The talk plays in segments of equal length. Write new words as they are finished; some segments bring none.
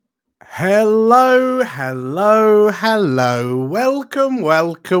Hello, hello, hello. Welcome,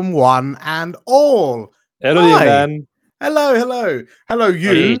 one and all. Hello, Hi. Dan. Hello,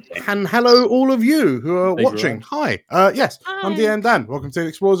 you, and hello, all of you who are Thank you very watching. much. Hi. Yes, I'm DM Dan. Welcome to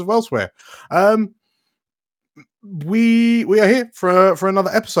Explorers of Elsewhere. We are here for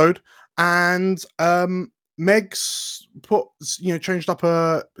another episode, and Meg's changed up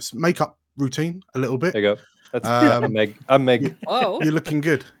her makeup routine a little bit. There you go. I'm Meg. I'm Meg. Oh, You're looking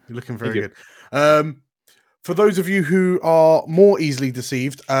good. You're looking very good. For those of you who are more easily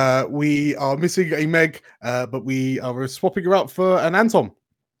deceived, we are missing a Meg, but we are swapping her out for an Anton.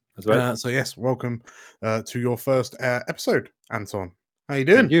 That's right. So yes, welcome to your first episode, Anton. How you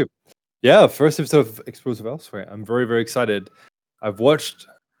doing? Thank you. Yeah, first episode of Explorers of Elsewhere. I'm very, very excited. I've watched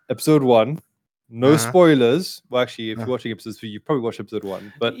episode 1. No spoilers. Well, actually, if you're watching episode 3, you probably watched episode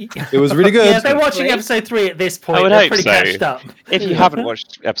 1. But it was really good. yeah, they're watching episode 3 at this point. I would they're hope pretty so. catched up. If you haven't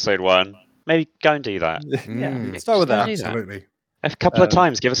watched episode 1, maybe go and do that. Start with that. Absolutely. A couple of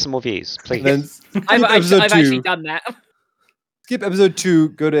times, give us some more views, please. Then I've actually done that. Skip episode 2,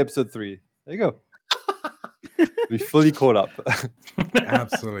 go to episode 3. There you go. Be fully caught up.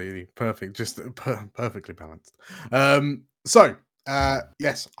 Absolutely perfect, just perfectly balanced. So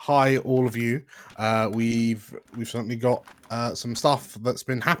yes, hi all of you. We've certainly got some stuff that's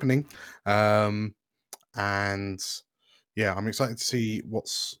been happening, and yeah, I'm excited to see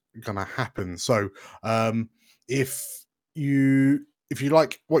what's gonna happen. So if you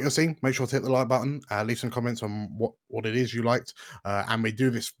like what you're seeing, make sure to hit the like button, leave some comments on what it is you liked, and we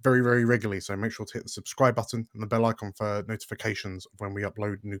do this very, very regularly, so make sure to hit the subscribe button and the bell icon for notifications of when we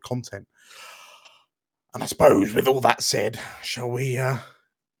upload new content. And I suppose with all that said, shall we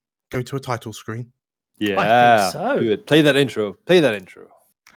go to a title screen? Yeah. I think so. Do it. Play that intro.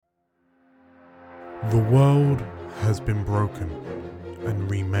 The world has been broken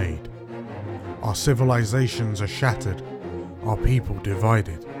and remade. Our civilizations are shattered, our people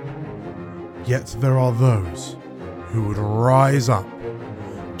divided. Yet there are those who would rise up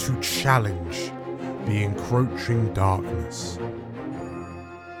to challenge the encroaching darkness.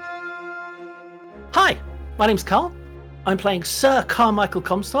 Hi, my name's Carl. I'm playing Sir Carmichael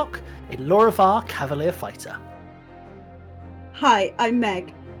Comstock, a Lorivar Cavalier fighter. Hi, I'm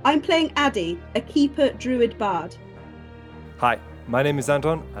Meg. I'm playing Addy, a keeper druid bard. Hi, my name is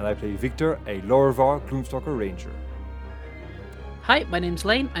Anton, and I play Victor, a Lorivar Gloomstalker ranger. Hi, my name's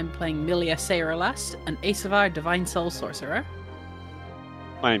Lane. I'm playing Milia Sayralast, an Asavar Divine Soul Sorcerer.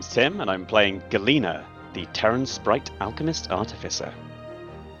 My name's Tim, and I'm playing Galena, the Terran Sprite Alchemist Artificer.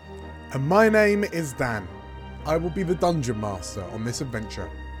 And my name is Dan. I will be the Dungeon Master on this adventure.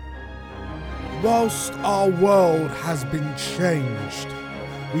 Whilst our world has been changed,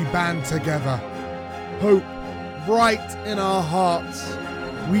 we band together. Hope bright in our hearts.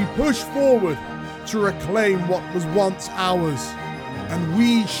 We push forward to reclaim what was once ours, and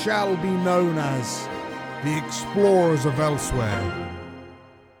we shall be known as the Explorers of Elsewhere.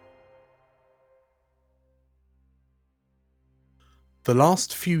 The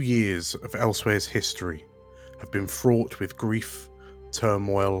last few years of Elsewhere's history have been fraught with grief,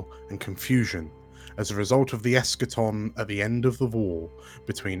 turmoil, and confusion as a result of the eschaton at the end of the war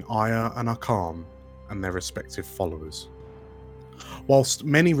between Aya and Akan and their respective followers. Whilst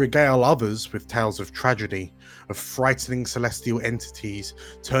many regale others with tales of tragedy, of frightening celestial entities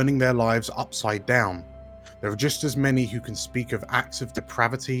turning their lives upside down, there are just as many who can speak of acts of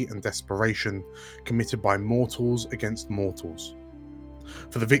depravity and desperation committed by mortals against mortals.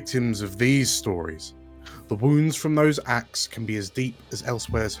 For the victims of these stories, the wounds from those acts can be as deep as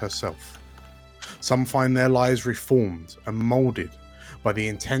Elsewhere's herself. Some find their lives reformed and moulded by the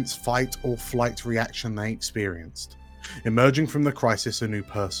intense fight or flight reaction they experienced, emerging from the crisis a new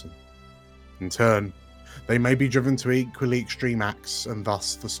person. In turn, they may be driven to equally extreme acts, and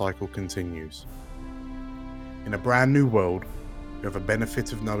thus the cycle continues. In a brand new world, you have a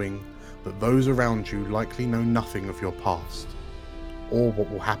benefit of knowing that those around you likely know nothing of your past, or what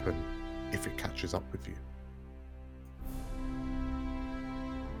will happen if it catches up with you.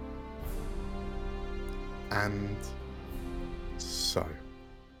 And so,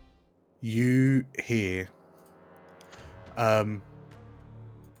 you hear the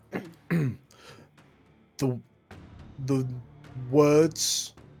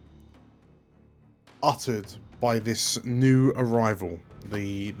words uttered by this new arrival,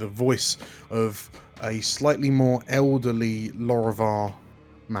 the voice of a slightly more elderly Lorivar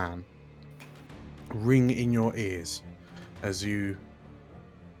man, ring in your ears as you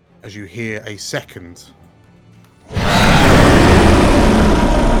hear a second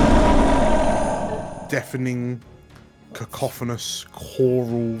deafening cacophonous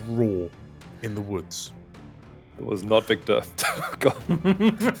choral roar in the woods. It was not Victor. God.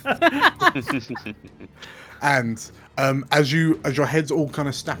 And as your heads all kind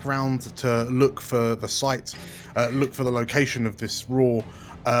of stack around to look for the site, look for the location of this roar,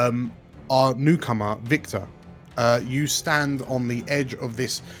 our newcomer Victor, you stand on the edge of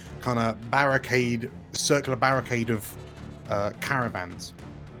this kind of circular barricade of caravans,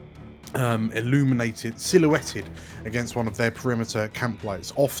 illuminated, silhouetted against one of their perimeter camp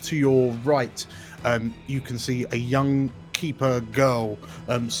lights. Off to your right, you can see a young keeper girl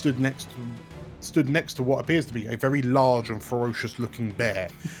stood next to what appears to be a very large and ferocious looking bear.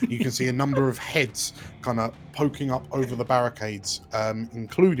 You can see a number of heads kind of poking up over the barricades,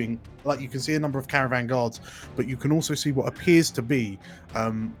 including, like, you can see a number of caravan guards, but you can also see what appears to be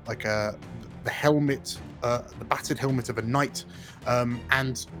the helmet, the battered helmet of a knight,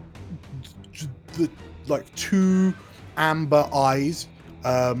 and like two amber eyes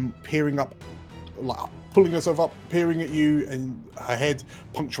peering up, like pulling herself up, peering at you, and her head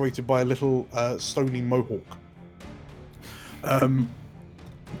punctuated by a little stony mohawk.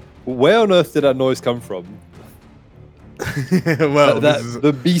 Where on earth did that noise come from? Well,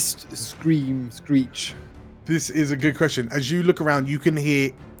 the beast screech. This is a good question. As you look around, you can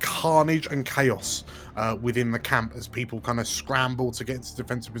hear carnage and chaos within the camp as people kind of scramble to get into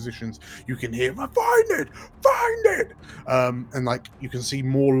defensive positions. You can hear, find it! And like you can see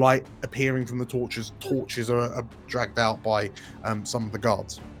more light appearing from the torches. Torches are dragged out by some of the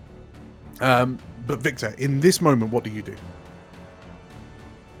guards. But Victor, in this moment, what do you do?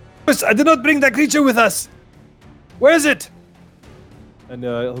 I did not bring that creature with us. Where is it? And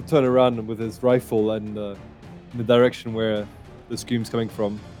he'll turn around with his rifle and in the direction where the scream's coming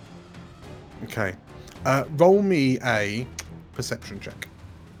from. Okay. Roll me a perception check.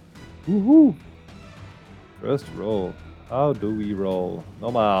 Woohoo! First roll. How do we roll?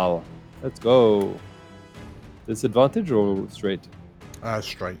 Normal. Let's go. Disadvantage or straight?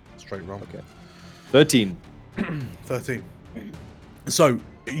 Straight roll. Okay. 13. 13. So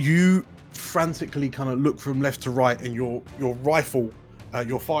you frantically kind of look from left to right, and your rifle,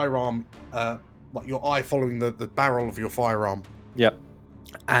 your firearm, like your eye following the barrel of your firearm. Yep.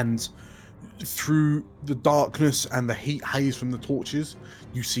 And through the darkness and the heat haze from the torches,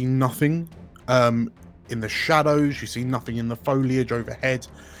 you see nothing. In the shadows, you see nothing in the foliage overhead.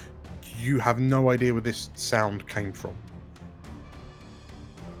 You have no idea where this sound came from.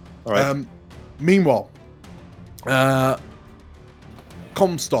 All right. Meanwhile,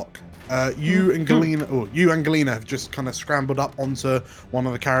 Comstock, you and Galena have just kind of scrambled up onto one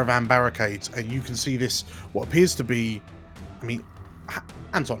of the caravan barricades, and you can see this, what appears to be, I mean,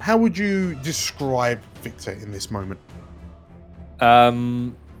 Anton, how would you describe Victor in this moment?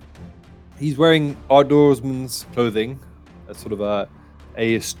 He's wearing outdoorsman's clothing. That's sort of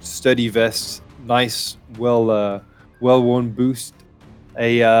a sturdy vest, nice, well-worn boots,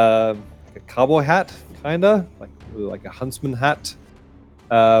 a cowboy hat, kinda like a huntsman hat,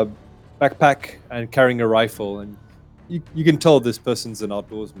 backpack, and carrying a rifle. And you can tell this person's an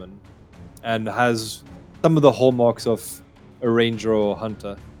outdoorsman and has some of the hallmarks of a ranger or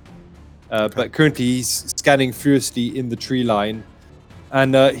hunter. But currently he's scanning furiously in the tree line,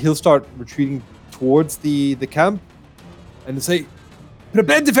 and he'll start retreating towards the camp and say,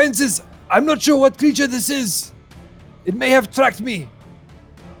 "Prepare defenses! I'm not sure what creature this is. It may have tracked me."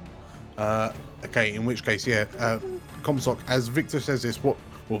 Okay, in which case, yeah, Comstock, as Victor says this,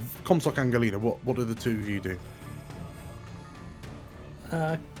 Comstock and Galena, what do the two of you do?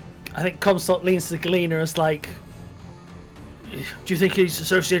 I think Comstock leans to Galena as like, do you think he's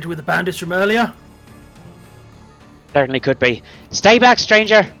associated with the bandits from earlier? Certainly could be. Stay back,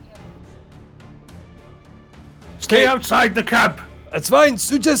 stranger! Stay outside the camp! That's fine,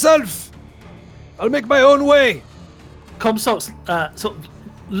 suit yourself. I'll make my own way. Comstock's sort of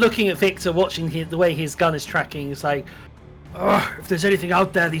looking at Victor, watching the way his gun is tracking. He's like, if there's anything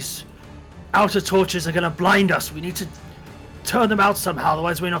out there, these outer torches are going to blind us. We need to turn them out somehow,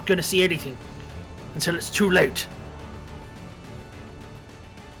 otherwise we're not going to see anything until it's too late.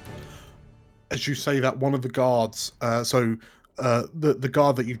 As you say that, one of the guards, the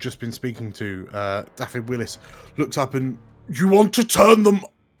guard that you've just been speaking to, Daffy Willis, looks up and, "You want to turn them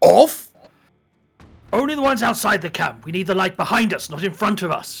off?" Only the ones outside the camp. We need the light behind us, not in front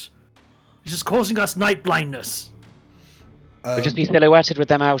of us. It's just causing us night blindness. We'll just be silhouetted with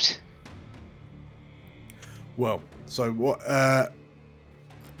them out. Well, so what?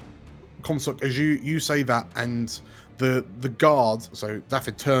 Comstock, as you say that, and the guard, so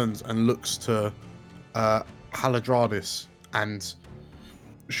Daffy turns and looks to Haladradis, and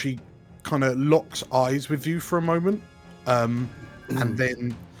she kind of locks eyes with you for a moment, and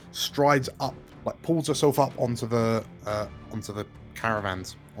then strides up, like pulls herself up onto the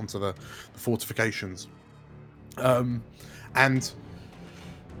caravans, onto the fortifications, and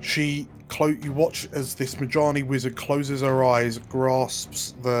you watch as this Majani wizard closes her eyes,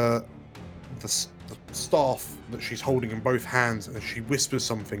 grasps the staff that she's holding in both hands, and she whispers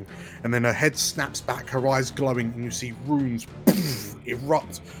something, and then her head snaps back, her eyes glowing, and you see runes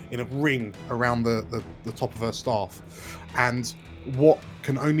erupt in a ring around the top of her staff, and what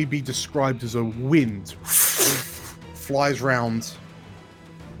can only be described as a wind flies round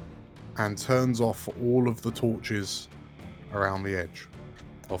and turns off all of the torches around the edge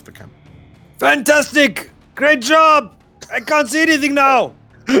of the camp. Fantastic! Great job! I can't see anything now!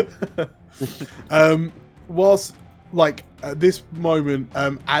 Whilst, like, at this moment,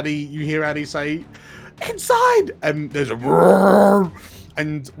 you hear Addy say, "Inside!" And there's a roar,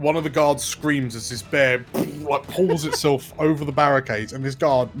 and one of the guards screams as this bear like pulls itself over the barricades, and this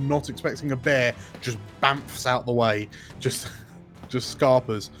guard, not expecting a bear, just bamfs out the way, just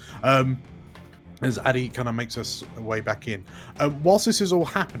scarpers. As Addy kind of makes us way back in. Whilst this is all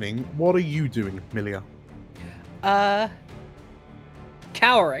happening, what are you doing, Milia?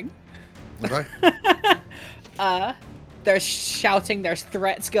 Cowering. Okay. There's shouting, there's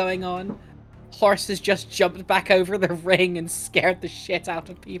threats going on. Horses just jumped back over the ring and scared the shit out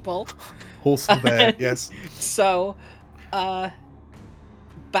of people. Horse and bear, yes. So,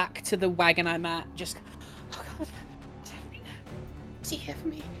 back to the wagon I'm at, just, oh god, what's happening? Is he here for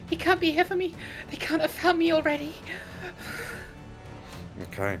me? He can't be here for me. They can't have found me already.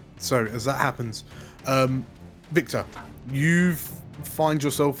 Okay, so as that happens, Victor, you find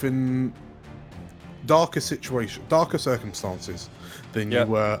yourself in darker circumstances than you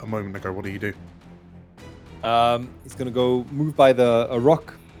were a moment ago. What do you do? He's gonna go move by a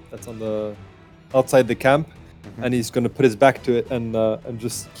rock that's on the outside the camp, and he's gonna put his back to it and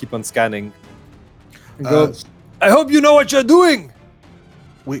just keep on scanning. And go, I hope you know what you're doing.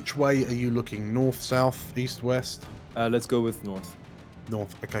 Which way are you looking? North, south, east, west? Let's go with north.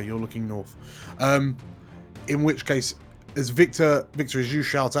 North. Okay, you're looking north. In which case, as Victor, as you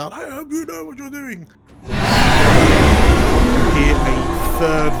shout out, "I hope you know what you're doing," you hear a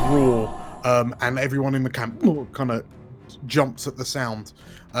third roar, and everyone in the camp kind of jumps at the sound.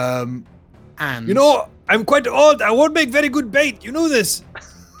 And You know, I'm quite old. I won't make very good bait. You know this.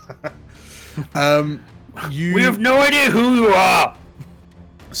 We have no idea who you are.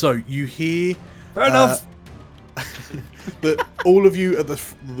 So you hear Fair enough. that all of you at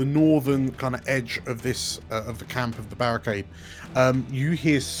the northern kind of edge of this of the camp, of the barricade, you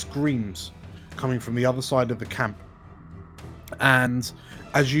hear screams coming from the other side of the camp, and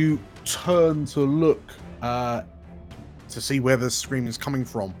as you turn to look to see where the scream is coming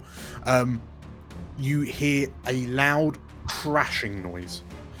from, you hear a loud crashing noise.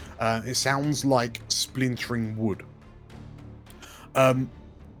 It sounds like splintering wood.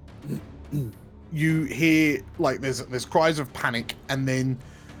 You hear, like, there's cries of panic, and then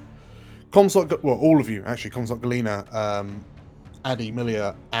Comstock, well, all of you actually, Comstock, Galena, Addy,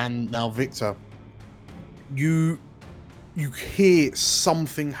 Milia, and now Victor, you hear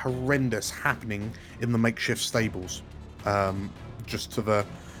something horrendous happening in the makeshift stables, just to the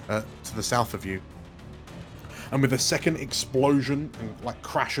south of you. And with a second explosion and like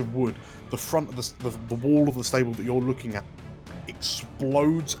crash of wood, the front of the wall of the stable that you're looking at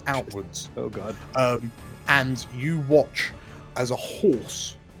explodes outwards. Oh god. And you watch as a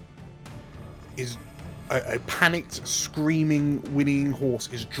horse is a panicked, screaming, whinnying horse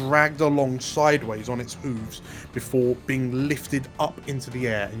is dragged along sideways on its hooves before being lifted up into the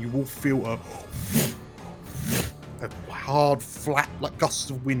air, and you will feel a hard, flat, like gusts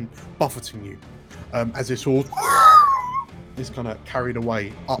of wind buffeting you as this horse is kind of carried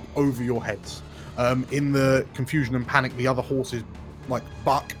away up over your heads. In the confusion and panic, the other horses like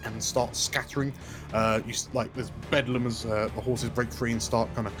buck and start scattering. There's bedlam as the horses break free and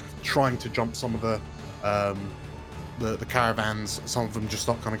start kind of trying to jump some of the caravans. Some of them just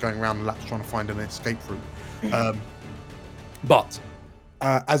start kind of going around the laps trying to find an escape route. But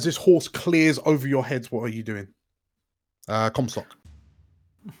as this horse clears over your heads, what are you doing? Comstock.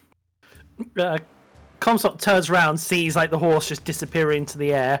 Comstock turns around, sees like the horse just disappear into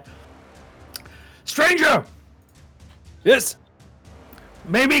the air. Stranger! Yes.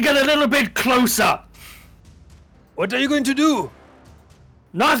 Maybe get a little bit closer. What are you going to do?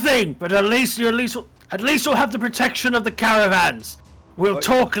 Nothing, but at least you'll have the protection of the caravans. We'll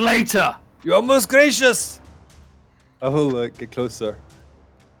talk later. You're most gracious. I will get closer.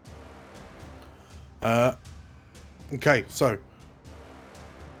 Okay, so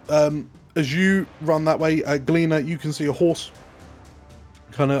as you run that way, Gleaner, you can see a horse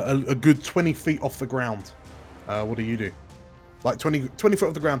kind of a good 20 feet off the ground. What do you do? Like 20 foot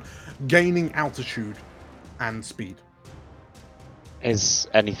off the ground, gaining altitude and speed. Is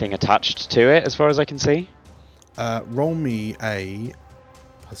anything attached to it as far as I can see? Roll me a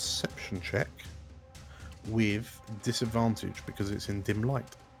perception check with disadvantage because it's in dim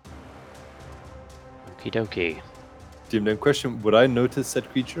light. Okie dokie. Dim question: would I notice that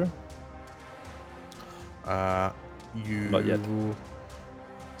creature? You Not yet.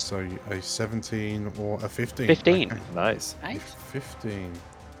 So a 17 or a 15? 15. Okay. Nice. Right? 15.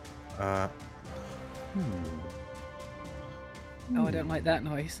 Oh, I don't like that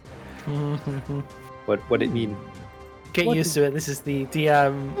noise. What it mean? Get used to it. This is the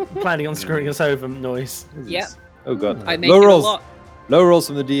DM planning on screwing us over noise. Yep. Oh god. I make Low it a rolls. lot. Low rolls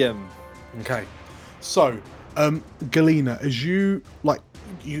from the DM. Okay. So, Galena, as you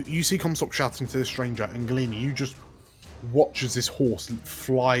you see Comstock shouting to the stranger, and Galena, you just watch as this horse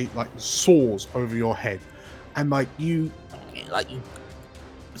fly, soars over your head, and you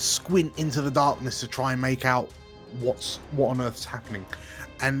squint into the darkness to try and make out what on earth's happening,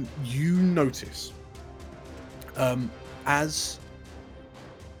 and you notice, as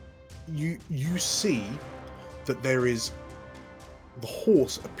you see that there is. The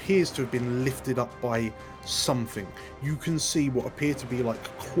horse appears to have been lifted up by something. You can see what appear to be like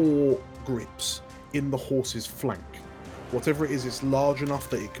claw grips in the horse's flank. Whatever it is, it's large enough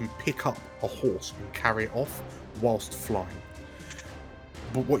that it can pick up a horse and carry it off whilst flying.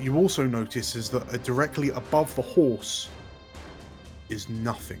 But what you also notice is that directly above the horse is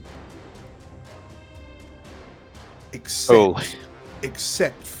nothing.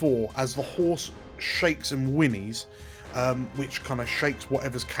 Except for as the horse shakes and whinnies, which kind of shakes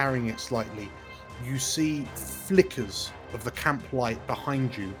whatever's carrying it slightly, you see flickers of the camp light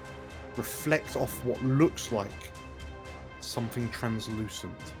behind you reflect off what looks like something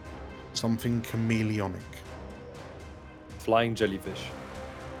translucent, something chameleonic. Flying jellyfish.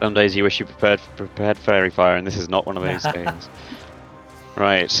 Some days you wish you prepared fairy fire, and this is not one of those days.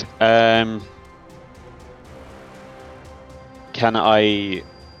 Right. Can I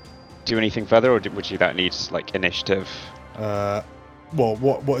do anything further, or would you that need initiative? Well,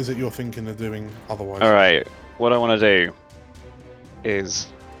 what is it you're thinking of doing otherwise? All right. What I want to do is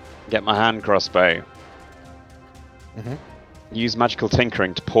get my hand crossbow. Mm-hmm. Use magical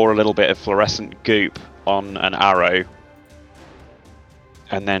tinkering to pour a little bit of fluorescent goop on an arrow,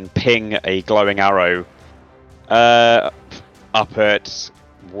 and then ping a glowing arrow up at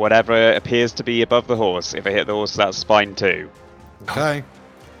whatever appears to be above the horse. If I hit the horse, that's fine too. Okay.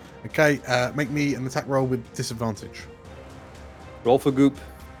 Make me an attack roll with disadvantage. Roll for goop.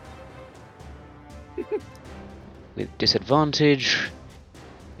 With disadvantage,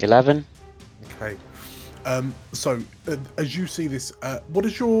 11. Okay. So as you see this, what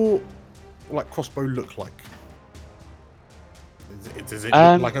does your crossbow look like? Does it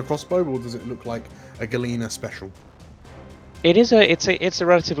look like a crossbow, or does it look like a Galena special? It's a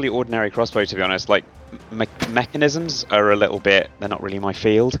relatively ordinary crossbow, to be honest. Mechanisms are a little bit, they're not really my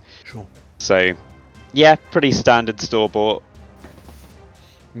field. Sure. So, yeah, pretty standard store-bought.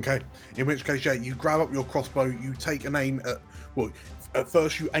 Okay. In which case, yeah, you grab up your crossbow, you take an aim at, at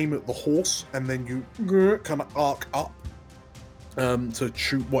first you aim at the horse, and then you kind of arc up to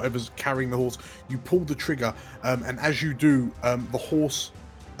shoot whatever's carrying the horse. You pull the trigger, and as you do, the horse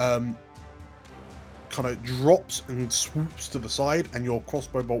kind of drops and swoops to the side, and your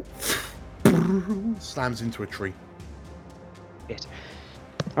crossbow bolt slams into a tree.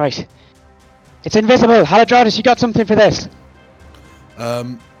 Right. It's invisible! Haladradis, you got something for this!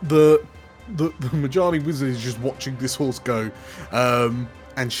 The Majani wizard is just watching this horse go,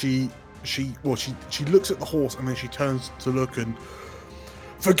 and she looks at the horse, and then she turns to look and,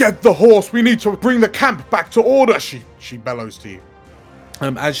 forget the horse, we need to bring the camp back to order, she bellows to you.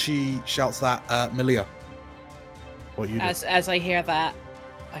 As she shouts that, Malia, what you do? As I hear that,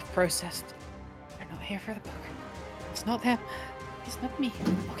 I've processed. They're not here for the book. It's not them. It's not me.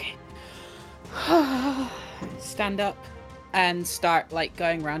 Okay. Stand up and start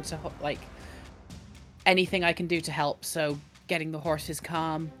going around to anything I can do to help. So getting the horses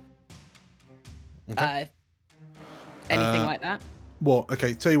calm. Okay. Anything like that. Well,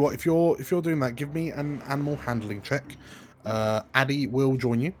 okay. Tell you what, if you're doing that, give me an animal handling check. Addy will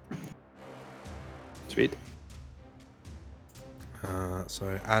join you. Sweet.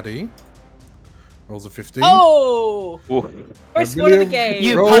 So Addy rolls a 15. Oh! First one of the game.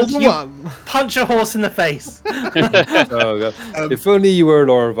 You punch a horse in the face. Oh god. If only you were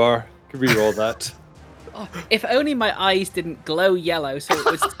Lorvar. Could re-roll that. Oh, if only my eyes didn't glow yellow so it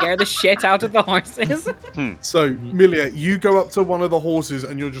would scare the shit out of the horses. So, Milia, you go up to one of the horses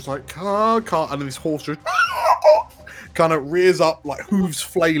and you're just like, car, and then this horse just kind of rears up, like hooves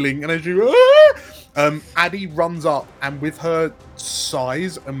flailing, and as you, Addie runs up, and with her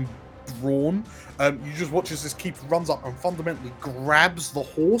size and brawn, you just watch as this keeper runs up and fundamentally grabs the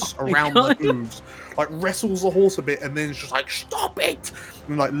horse around the hooves, like wrestles the horse a bit, and then it's just like, stop it,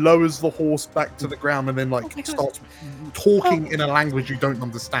 and like lowers the horse back to the ground, and then like starts talking in a language you don't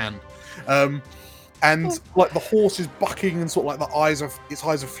understand. And like the horse is bucking and sort of like its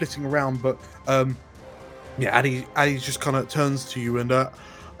eyes are flitting around, but yeah, Addie just kind of turns to you and are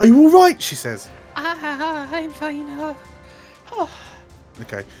you all right? She says. I'm fine.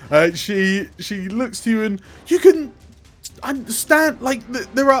 Okay. She looks to you and you can understand. Like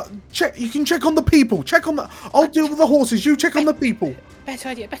there are you can check on the people. Check on the. I'll deal with the horses. You check on the people. Better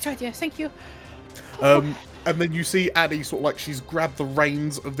idea. Thank you. And then you see Addie sort of like she's grabbed the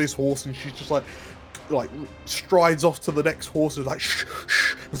reins of this horse and she's just like strides off to the next horse and like shh,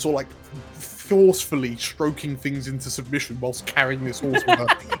 and sort of like forcefully stroking things into submission whilst carrying this horse with her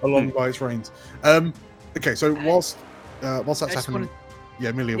along by its reins. Okay, so whilst that's happening,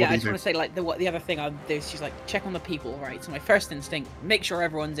 Amelia, what do you do? I just want to say, like, the other thing I'll do is she's like, check on the people, right? So my first instinct, make sure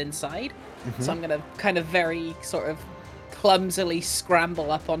everyone's inside. Mm-hmm. So I'm gonna kind of very sort of clumsily scramble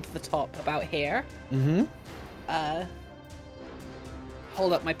up onto the top about here. Mm-hmm.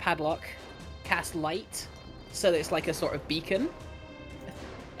 Hold up my padlock, cast light, so that it's like a sort of beacon.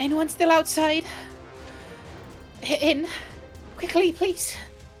 Anyone still outside? In, quickly, please.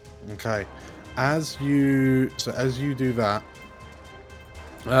 Okay. As you do that,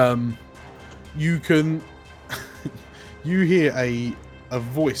 you can you hear a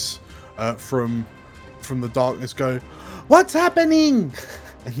voice from the darkness go, "What's happening?"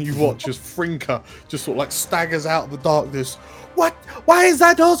 And you watch as Frinka just sort of like staggers out of the darkness. What? Why is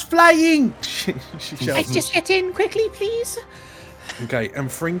that horse flying? she shouts. Just get in quickly, please. Okay, and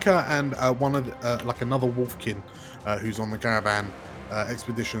Frinka and one of like another wolfkin who's on the caravan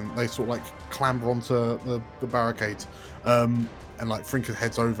expedition, they sort of like clamber onto the barricade, and like Frinka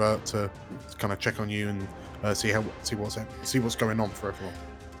heads over to kind of check on you and see what's going on for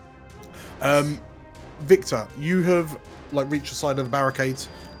everyone. Victor, you have like reached the side of the barricades.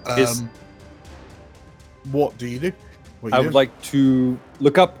 What do you do? I would like to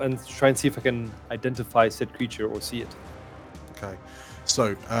look up and try and see if I can identify said creature or see it. Okay,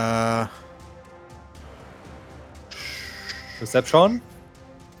 so Perception?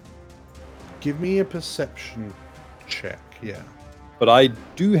 Give me a perception check, yeah. But I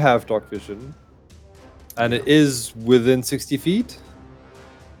do have dark vision, and it is within 60 feet.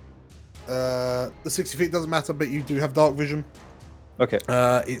 The 60 feet doesn't matter, but you do have dark vision. Okay.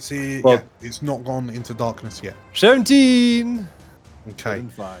 It's not gone into darkness yet. 17. Okay.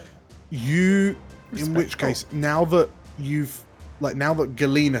 5. In which case, now that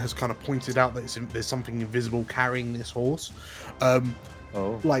Galena has kind of pointed out that there's something invisible carrying this horse, and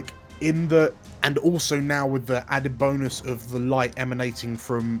also now with the added bonus of the light emanating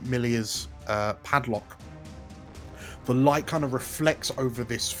from Milia's padlock, the light kind of reflects over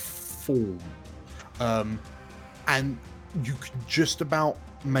this form, and you can just about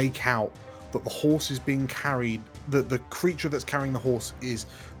make out that the horse is being carried, that the creature that's carrying the horse is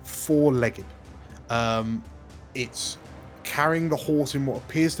four-legged. It's carrying the horse in what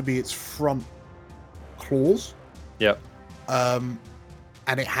appears to be its front claws. Yep.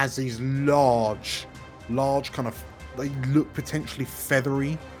 And it has these large kind of, they look potentially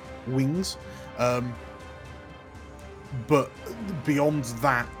feathery wings. But beyond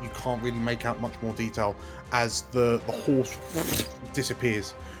that, you can't really make out much more detail as the horse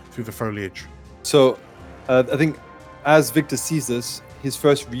disappears through the foliage. So, I think as Victor sees this, his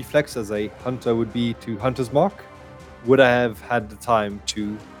first reflex as a hunter would be to Hunter's Mark. Would I have had the time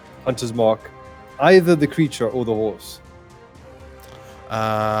to Hunter's Mark either the creature or the horse?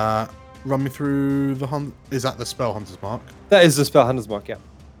 Run me through the Is that the spell Hunter's Mark? That is the spell Hunter's Mark, yeah.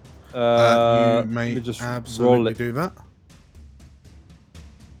 You may just absolutely do that.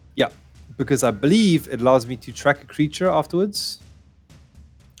 Yeah, because I believe it allows me to track a creature afterwards.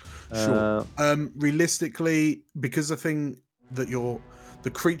 Sure. Realistically, because the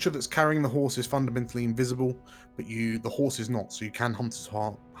creature that's carrying the horse is fundamentally invisible, but the horse is not, so you can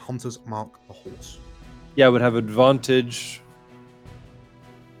Hunter's Mark the horse. Yeah, I would have advantage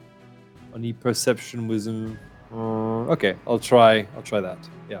on the perception wisdom. Okay, I'll try that.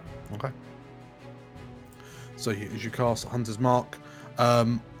 Yeah. Okay. So as you cast Hunter's Mark,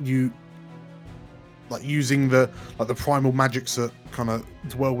 you using the primal magics that kind of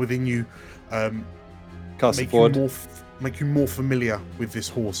dwell within you, Cast make forward. you more familiar with this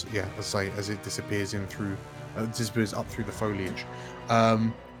horse. Yeah, as it disappears disappears up through the foliage,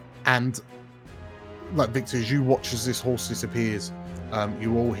 and like Victor, as you watch as this horse disappears,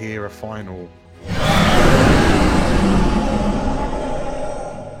 you all hear a final.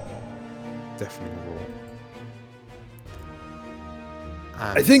 Deafening roar.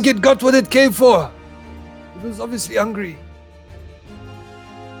 And I think it got what it came for. It was obviously hungry.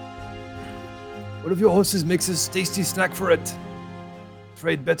 One of your horses makes a tasty snack for it.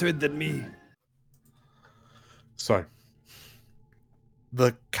 Afraid better it than me. So,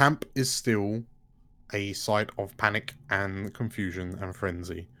 the camp is still a site of panic and confusion and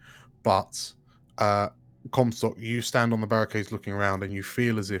frenzy, but Comstock, you stand on the barricades looking around, and you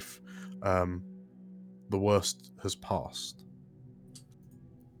feel as if the worst has passed.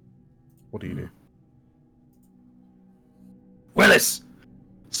 What do you do? Willis,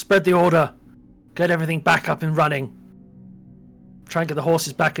 spread the order. Get everything back up and running. Try and get the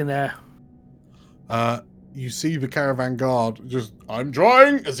horses back in there. You see the caravan guard just, I'm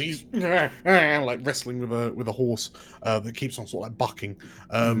trying, as he's like wrestling with a horse that keeps on sort of like bucking.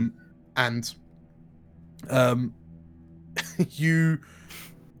 And you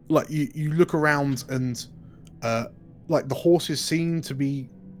look around, and like the horses seem to be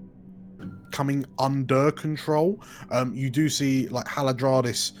coming under control. You do see like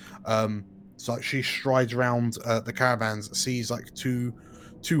Haladradis, so like she strides around the caravans, sees like two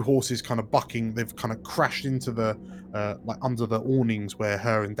horses kind of bucking. They've kind of crashed into the like under the awnings where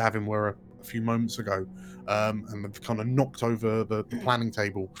her and Davin were a few moments ago, and they've kind of knocked over the planning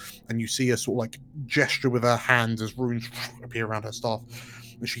table. And you see her sort of like gesture with her hand as runes appear around her staff,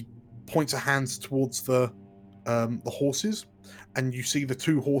 and she points her hands towards the horses, and you see the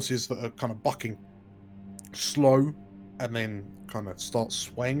two horses that are kind of bucking slow and then kind of start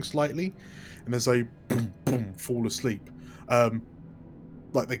swaying slightly, and as they boom, boom, fall asleep,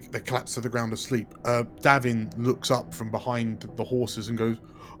 like they collapse to the ground asleep. Davin looks up from behind the horses and goes,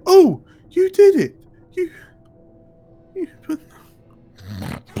 "Oh, you did it! You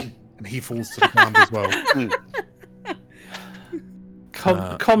and he falls to the ground as well."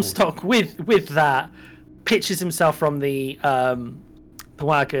 Comstock with that pitches himself from the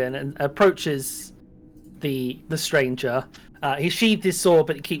wagon and approaches the stranger. He sheathed his sword,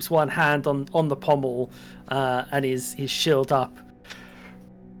 but he keeps one hand on the pommel and his shield up.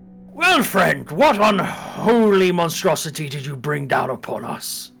 Well, friend, what unholy monstrosity did you bring down upon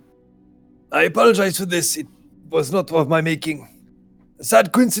us? I apologize for this. It was not of my making. A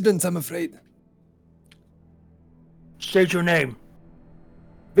sad coincidence, I'm afraid. State your name.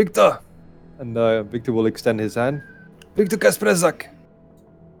 Victor. And Victor will extend his hand. Victor Kasprezak.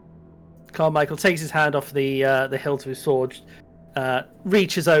 Carmichael takes his hand off the hilt of his sword,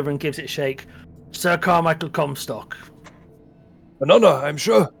 reaches over and gives it a shake. Sir Carmichael Comstock. An honor, I'm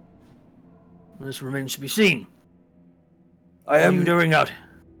sure. This remains to be seen. I What are am you doing out?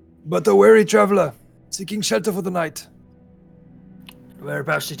 but a weary traveler, seeking shelter for the night.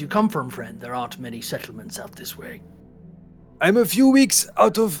 Whereabouts did you come from, friend? There aren't many settlements out this way. I'm a few weeks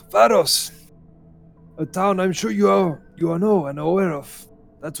out of Varos, a town I'm sure you know and aware of.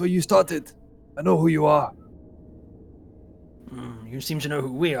 That's where you started. I know who you are. You seem to know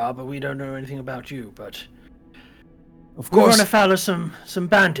who we are, but we don't know anything about you. But Of we're course, on afoul of some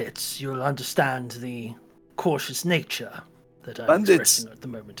bandits. You'll understand the cautious nature that I'm Bandits? expressing at the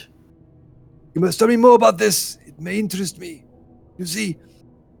moment. you must tell me more about this. It may interest me. You see,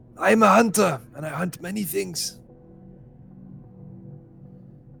 I am a hunter, and I hunt many things.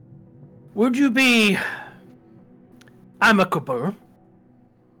 Would you be amicable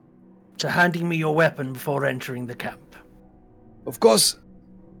to handing me your weapon before entering the camp? Of course,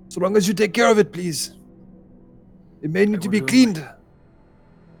 so long as you take care of it, please. It may need to be will do. cleaned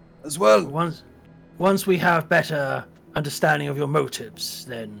as well. Once we have better understanding of your motives,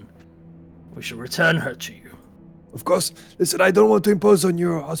 then we shall return her to you. Of course, listen, I don't want to impose on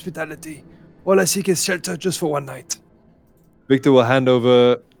your hospitality. All I seek is shelter just for one night. Victor will hand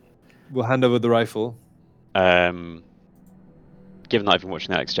over the rifle. Given that I've been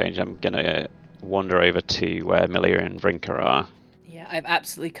watching that exchange, I'm gonna wander over to where Milia and Vrinka are. Yeah, I've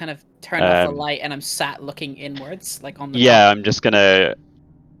absolutely kind of turned off the light and I'm sat looking inwards, like on the Yeah, top. I'm just gonna,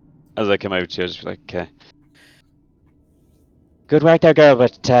 as I come over to you, just like, good work there, girl,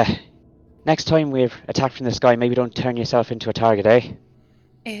 but next time we're attacked from the sky, maybe don't turn yourself into a target, eh?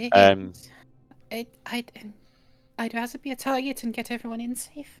 I'd rather be a target and get everyone in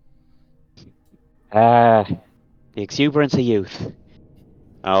safe. The exuberance of youth.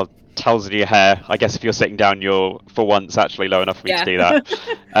 I'll tells in your hair. I guess if you're sitting down, you're for once actually low enough for me to do that.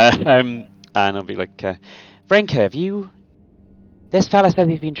 and I'll be like, Frank, have you? This fella said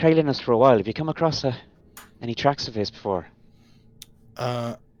he's been trailing us for a while. Have you come across any tracks of his before?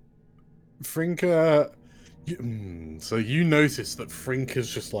 Frinka, so you notice that Frinka's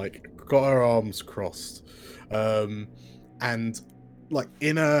just like got her arms crossed, and like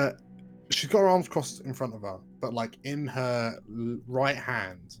she's got her arms crossed in front of her, but like in her right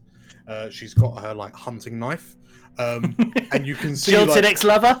hand, she's got her like hunting knife, and you can see Jilted like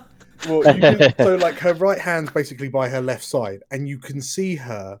ex-lover. well, you can so like her right hand's basically by her left side, and you can see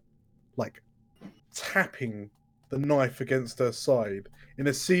her like tapping the knife against her side in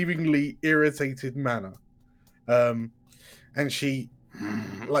a seemingly irritated manner. And she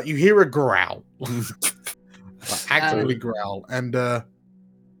like you hear a growl. Like, actively growl. And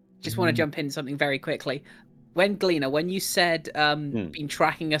just want to jump in something very quickly. When Gleena, when you said been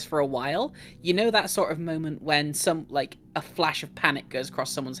tracking us for a while, you know that sort of moment when some like a flash of panic goes across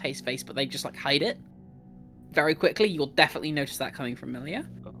someone's face, but they just like hide it very quickly. You'll definitely notice that coming from Milia.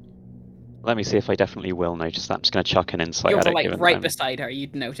 Let me see if I definitely will notice that. I'm just going to chuck an insight You're at it. like given right I'm- beside her,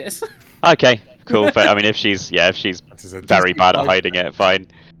 you'd notice. Okay, cool. But I mean, if she's very bad at hiding it, fine.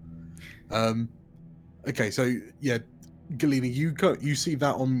 Okay, so yeah, Galena, you see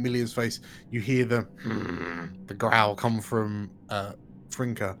that on Milia's face. You hear the growl come from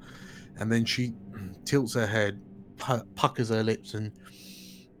Frinka, and then she tilts her head, puckers her lips, and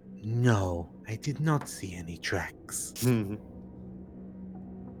no, I did not see any tracks.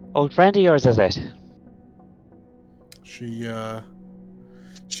 Old friend of yours, is it? She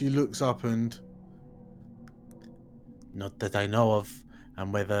looks up and not that I know of,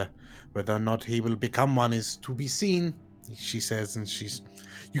 and whether or not he will become one is to be seen, she says, and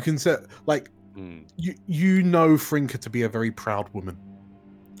you can say like you know Frinka to be a very proud woman,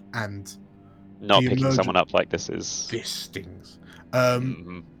 and not picking someone up like this stings.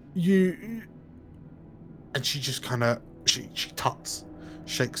 You and she just kind of she tuts,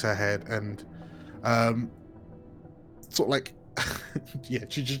 shakes her head, and sort of like yeah,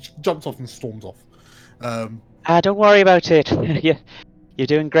 she just jumps off and storms off. Don't worry about it. You're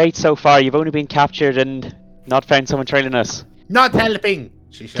doing great so far. You've only been captured and not found someone trailing us. Not helping.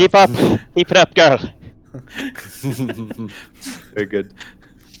 Keep up. Keep it up, girl. Very good.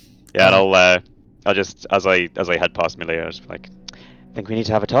 Yeah, and I'll just as I head past Milia, I'll just be like, I think we need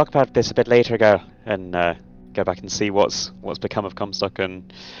to have a talk about this a bit later, girl, and go back and see what's become of Comstock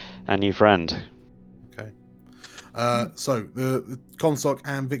and our new friend. Okay. So the Comstock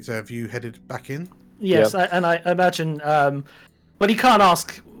and Victor, have you headed back in? Yes, yep. And I imagine, but he can't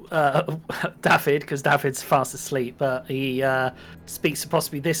ask David because David's fast asleep. But he speaks to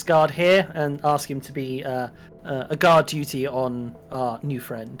possibly this guard here and ask him to be a guard duty on our new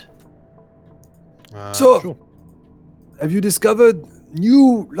friend. Sure. Have you discovered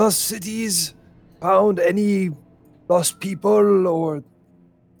new lost cities? Found any lost people or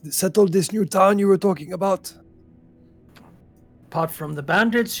settled this new town you were talking about? Apart from the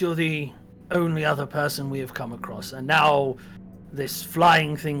bandits, you're the only other person we have come across, and now this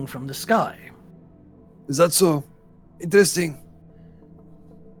flying thing from the sky. Is that so? Interesting.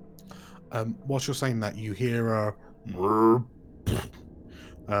 Whilst you're saying that, you hear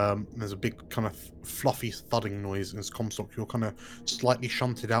there's a big kind of fluffy thudding noise as Comstock, you're kind of slightly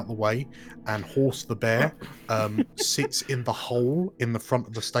shunted out the way, and Horse the bear sits in the hole in the front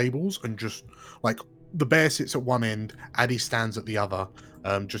of the stables, and just like the bear sits at one end, Addy stands at the other,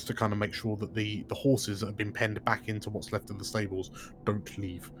 just to kind of make sure that the horses that have been penned back into what's left of the stables don't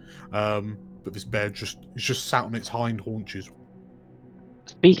leave. But this bear is just sat on its hind haunches.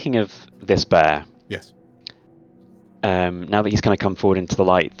 Speaking of this bear, yes. Now that he's kind of come forward into the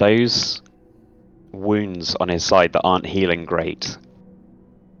light, those wounds on his side that aren't healing great,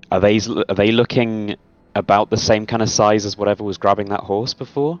 are they looking about the same kind of size as whatever was grabbing that horse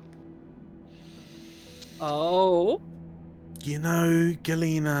before? Oh. You know,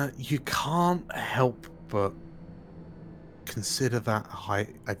 Galena, you can't help but consider that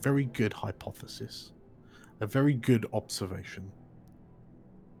a very good hypothesis. A very good observation.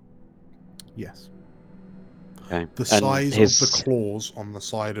 Yes. Okay. The size of the claws on the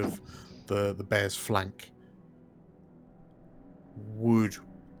side of the bear's flank would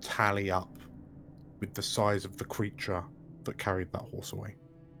tally up with the size of the creature that carried that horse away.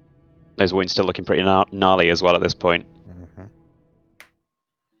 Those wounds still looking pretty gnarly as well at this point. Mm-hmm.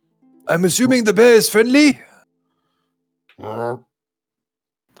 I'm assuming the bear is friendly?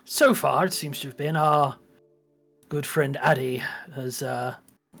 So far, it seems to have been our good friend Addy has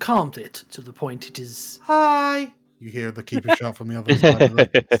calmed it to the point it is... Hi! You hear the keeper shout from the other side of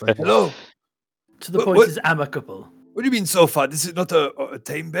the stable. Hello? To the point it is amicable. What do you mean so far? This is not a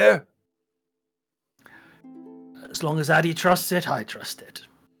tame bear? As long as Addy trusts it, I trust it.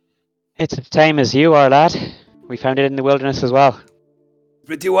 It's the same as you are, lad. We found it in the wilderness as well.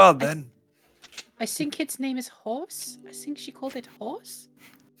 Pretty wild then. I think its name is Horse. I think she called it Horse.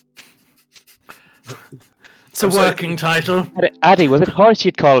 It's a working title. Addy, was it horse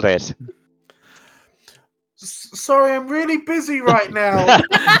you'd called it? Sorry, I'm really busy right now.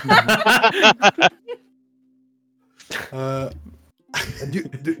 And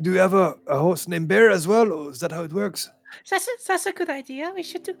do you have a horse named Bear as well, or is that how it works? That's a good idea. We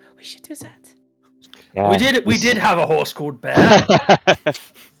should do that. Yeah, We did have a horse called Bear.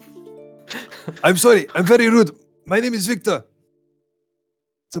 I'm sorry, I'm very rude. My name is Victor.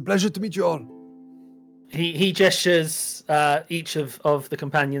 It's a pleasure to meet you all. He gestures each of the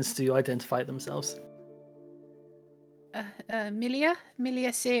companions to identify themselves. Milia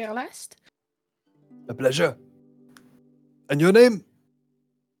Searlast. A pleasure. And your name?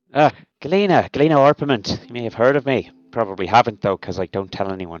 Galena Orpiment. You may have heard of me. Probably haven't though, because I don't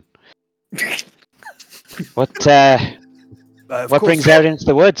tell anyone. What brings you out into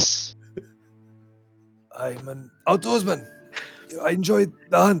the woods? I'm an outdoorsman. I enjoy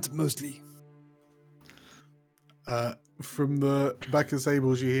the hunt mostly. From the back of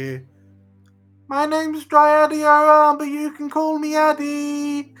Sables, you hear, "My name's Dryaddy Aram, but you can call me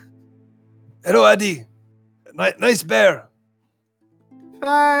Addy." Hello, Addy. Nice bear.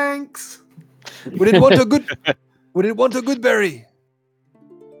 Thanks. Would it want a good? Would it want a good berry?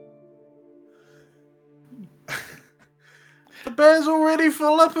 The bear's already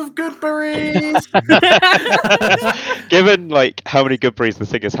full up of good berries. Given like how many good berries the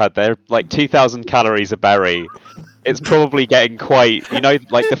thing has had, they're like 2,000 calories a berry. It's probably getting quite,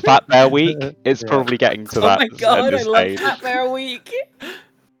 like the Fat Bear week. It's probably getting to that. Oh my god, end I of love stage. Fat Bear Week.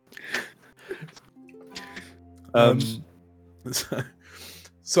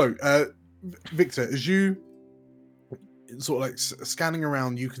 So, Victor, as you sort of like scanning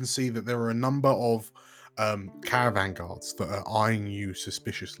around, you can see that there are a number of caravan guards that are eyeing you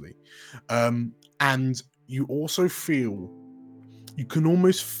suspiciously, and you also you can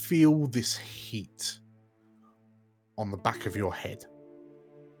almost feel this heat on the back of your head,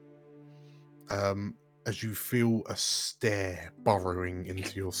 as you feel a stare burrowing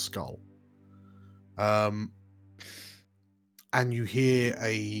into your skull, and you hear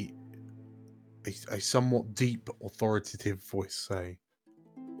a somewhat deep, authoritative voice say,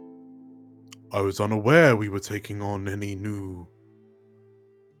 "I was unaware we were taking on any new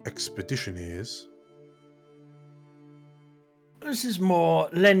expeditioneers." This is more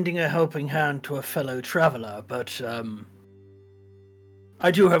lending a helping hand to a fellow traveler, but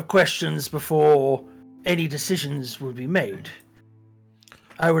I do have questions before any decisions will be made.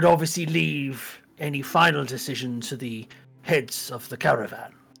 I would obviously leave any final decision to the heads of the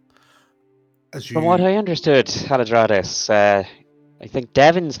caravan. From what I understood, Haladradis, I think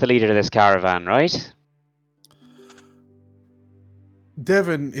Devon's the leader of this caravan, right?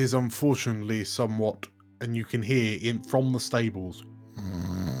 Devon is unfortunately somewhat, and you can hear from the stables,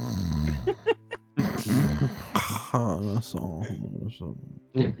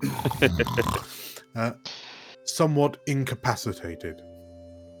 somewhat incapacitated.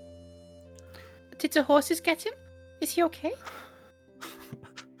 Did the horses get him? Is he okay?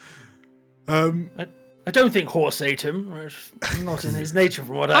 I don't think Horse ate him. It's not in his nature,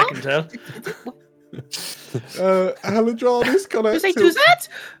 from what I can tell. Haladradis kind of Does they do that?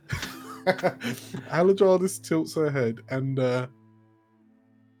 Haladradis tilts her head and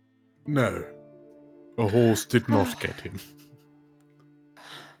no, a horse did not get him.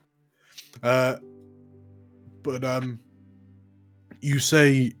 But you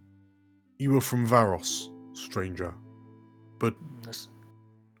say you were from Varos, stranger, but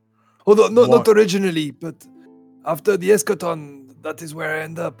Although not originally, but after the eschaton, that is where I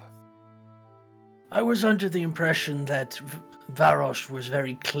end up. I was under the impression that Varos was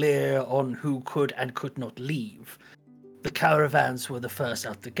very clear on who could and could not leave. The caravans were the first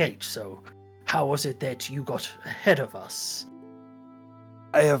out the gate, so how was it that you got ahead of us?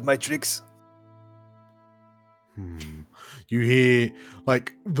 I have my tricks. You hear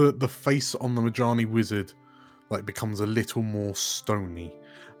like the face on the Majani wizard like becomes a little more stony.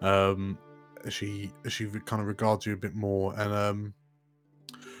 She kind of regards you a bit more, and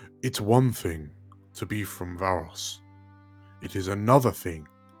it's one thing to be from Varos. It is another thing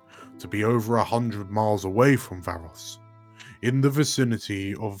to be over 100 miles away from Varos, in the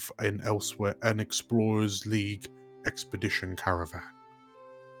vicinity of an Explorers League expedition caravan.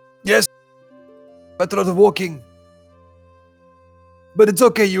 Yes, quite a lot of walking. But it's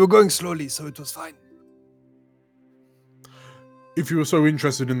okay, you were going slowly, so it was fine. If you were so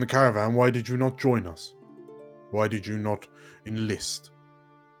interested in the caravan, why did you not join us? Why did you not enlist?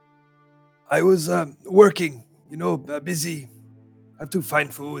 I was working, busy. I have to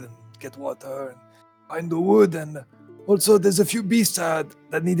find food and get water and find the wood, and also there's a few beasts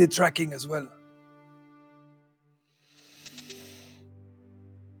that needed tracking as well.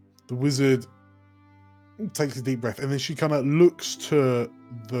 The wizard takes a deep breath, and then she kind of looks to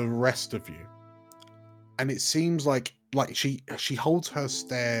the rest of you, and it seems like she holds her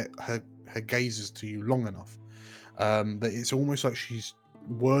gazes to you long enough that it's almost like she's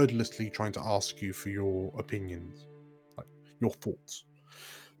wordlessly trying to ask you for your opinions, like your thoughts.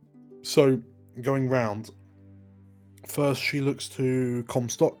 So going round, first she looks to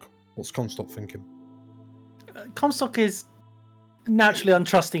Comstock. What's Comstock thinking? Comstock is naturally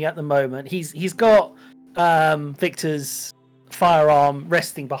untrusting at the moment. He's got Victor's firearm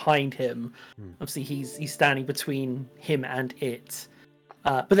resting behind him. Obviously, he's standing between him and it.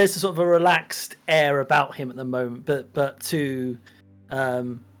 But there's a sort of a relaxed air about him at the moment. But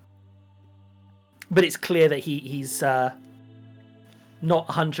it's clear that he's not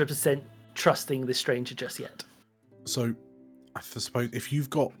 100% trusting this stranger just yet. So, I suppose if you've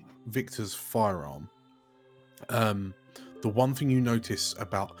got Victor's firearm, the one thing you notice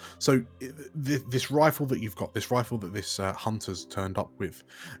about this rifle that you've got, this rifle that this hunter's turned up with,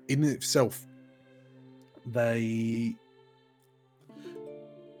 in itself, they're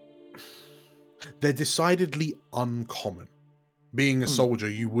decidedly uncommon. Being a soldier,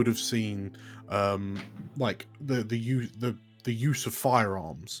 you would have seen like the use of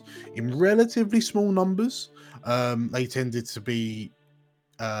firearms in relatively small numbers. They tended to be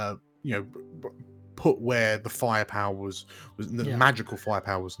put where the firepower was the magical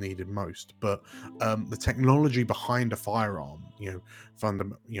firepower was needed most. But the technology behind a firearm, a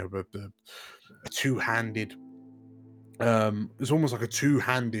two-handed, it's almost like a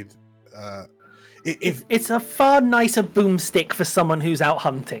two-handed. It's a far nicer boomstick for someone who's out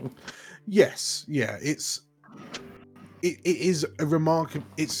hunting. Yes, yeah, it is a remarkable.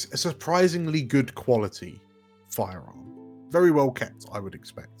 It's a surprisingly good quality firearm, very well kept, I would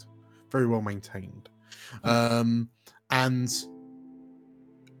expect, very well maintained, and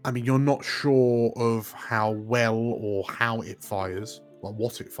I mean, you're not sure of how well or how it fires, like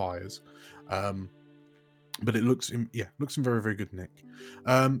what it fires, but it looks in very, very good nick.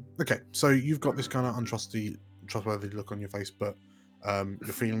 Okay, so you've got this kind of trustworthy look on your face, but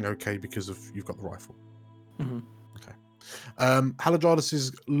you're feeling okay because you've got the rifle. Mm-hmm. Okay.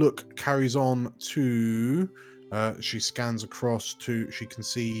 Halidradis's look carries on to. She scans across to. She can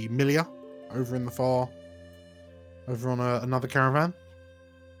see Milia over in the far. Over on another caravan.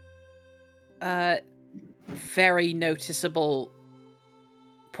 Very noticeable.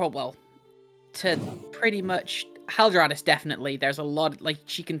 To pretty much Haldradis, definitely. There's a lot, like,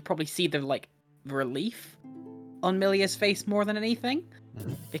 she can probably see the like relief on Milia's face more than anything,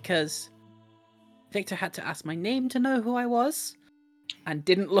 because Victor had to ask my name to know who I was, and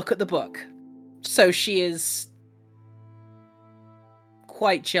didn't look at the book. So she is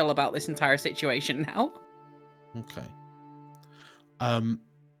quite chill about this entire situation now. Okay.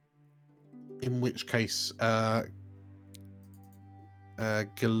 In which case,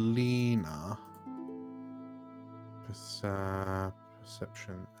 Galena,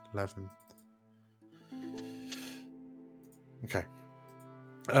 perception 11. Okay.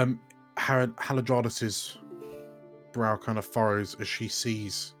 Halidradis's brow kind of furrows as she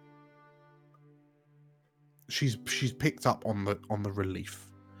sees. She's picked up on the relief,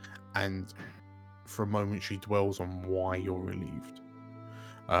 and for a moment she dwells on why you're relieved.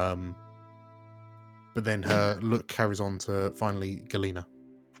 But then her look carries on to finally Galena.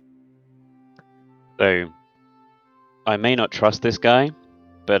 So, I may not trust this guy,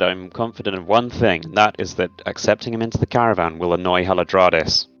 but I'm confident of one thing, and that is that accepting him into the caravan will annoy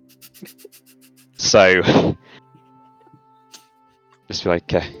Halidradis. So, just be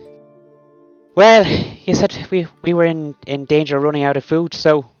like, well, you said we were in danger of running out of food,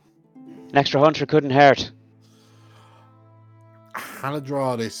 so an extra hunter couldn't hurt.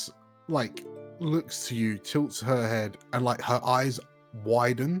 Halidradis, like, looks to you, tilts her head, and like her eyes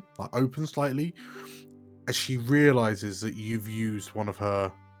widen, like open slightly, as she realizes that you've used one of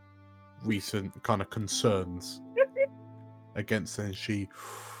her recent kind of concerns against her.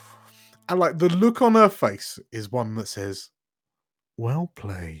 And like the look on her face is one that says, "Well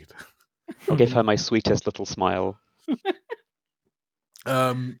played." I'll give her my sweetest little smile.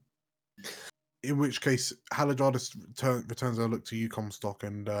 In which case, Halidradis returns her look to you, Comstock,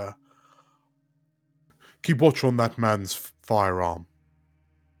 and keep watch on that man's firearm.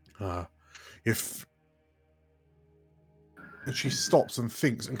 And she stops and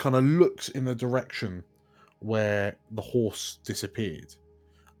thinks and kind of looks in the direction where the horse disappeared,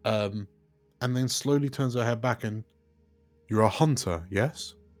 and then slowly turns her head back and, "You're a hunter,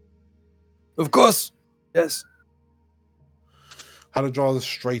 yes?" Of course. Yes. Haladrada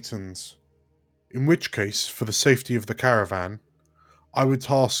straightens. "In which case, for the safety of the caravan, I would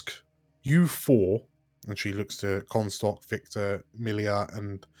task you four," and she looks to Comstock, Victor, Milia,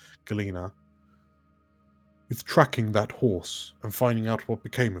 and Galena, "with tracking that horse and finding out what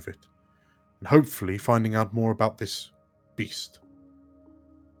became of it, and hopefully finding out more about this beast."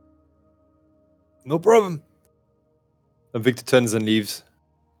 No problem. And Victor turns and leaves.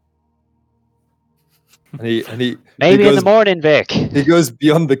 And he Maybe in goes, the morning, Vic. he goes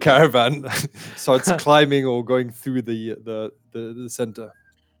beyond the caravan, starts climbing or going through the center.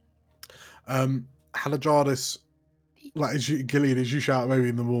 Haladradis, Gilead, as you shout maybe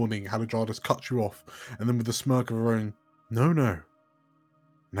in the morning, Haladradis cuts you off, and then with a smirk of her own, no.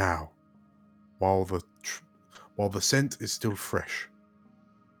 Now, while the scent is still fresh.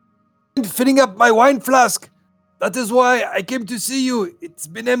 Filling up my wine flask. That is why I came to see you. It's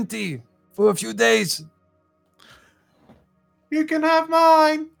been empty for a few days. "You can have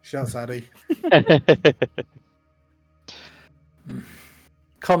mine," shouts Addy.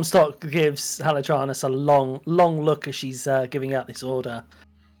 Comstock gives Haladranus a long look as she's giving out this order.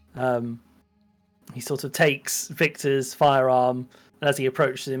 He sort of takes Victor's firearm, and as he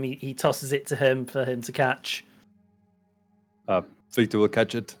approaches him, he tosses it to him for him to catch. Victor will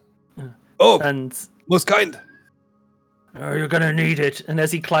catch it. Oh, And most kind. "Oh, you're gonna need it." And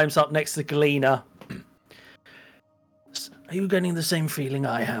as he climbs up next to Galena, "Are you getting the same feeling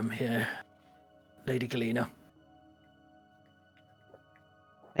I am here, Lady Galena?"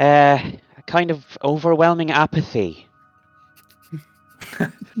 A kind of overwhelming apathy.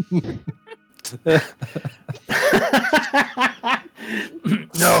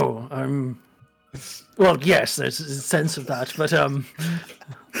 No, well, yes, there's a sense of that, but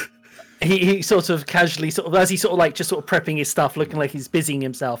he sort of casually, as he's just prepping his stuff, looking like he's busying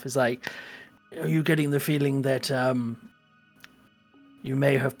himself, is like, "Are you getting the feeling that you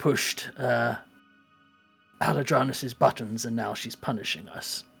may have pushed Haladranus's buttons and now she's punishing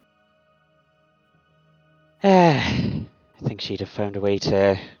us?" I think she'd have found a way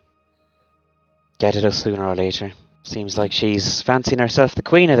to get at us sooner or later. Seems like she's fancying herself the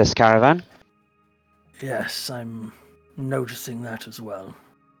queen of this caravan. Yes, I'm noticing that as well.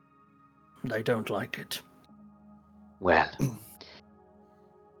 And I don't like it. Well,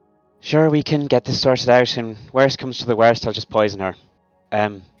 sure, we can get this sorted out, and worst comes to the worst, I'll just poison her.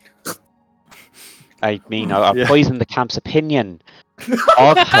 I mean, I'll Yeah. poison the camp's opinion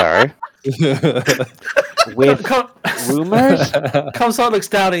of her with rumors. Comstock looks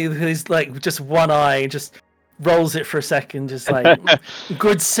down at you with his, just one eye and just rolls it for a second, just like,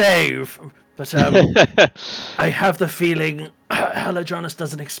 "Good save." But I have the feeling Haladranus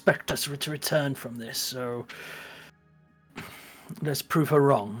doesn't expect us to return from this, so let's prove her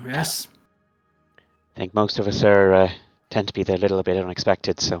wrong, yes? I think most of us are tend to be a little bit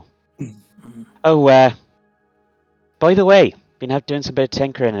unexpected, so... Oh, by the way, been out doing some bit of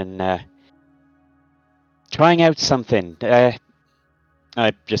tinkering and trying out something. I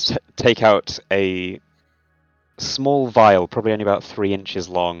just take out a small vial, probably only about 3 inches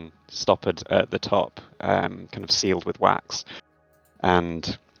long, stoppered at the top, kind of sealed with wax.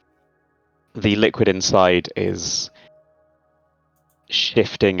 And the liquid inside is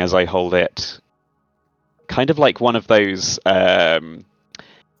shifting as I hold it. Kind of like one of those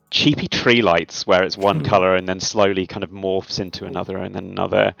cheapy tree lights where it's one color and then slowly kind of morphs into another and then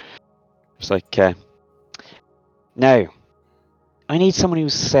another. It's like, no. I need someone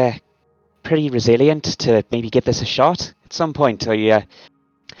who's pretty resilient to maybe give this a shot at some point. I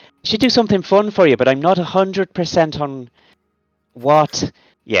should do something fun for you, but I'm not 100% on what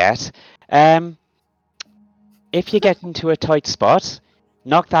yet. If you get into a tight spot,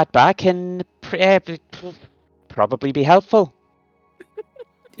 knock that back and probably be helpful.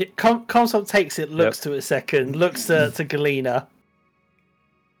 Comstock takes it, looks to it a second, looks to Galena.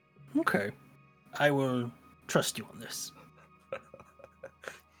 Okay. I will trust you on this.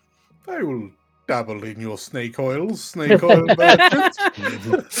 I will dabble in your snake oil merchant.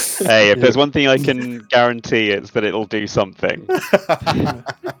 Hey, if there's one thing I can guarantee, it's that it'll do something.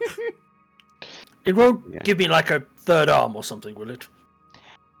 It won't give me like a third arm or something, will it?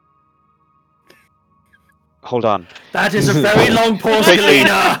 Hold on. That is a very long pause, Quickly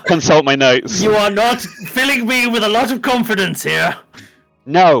Galena! consult my notes. You are not filling me with a lot of confidence here.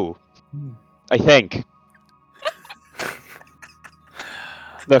 No. I think.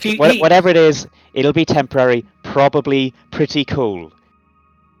 Look, whatever it is, it'll be temporary, probably pretty cool.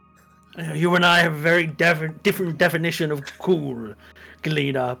 You and I have a very different definition of cool,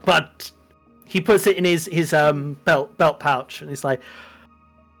 Galena. But he puts it in his belt pouch, and he's like,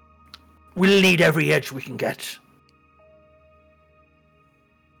 "We'll need every edge we can get."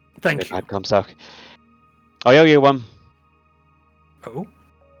 Thank you. Bad Comstock. I owe you one. Oh,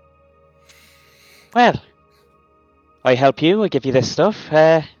 Well, I help you. I give you this stuff.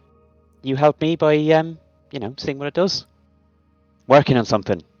 You help me by seeing what it does. Working on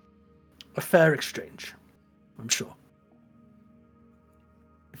something. a fair exchange, I'm sure.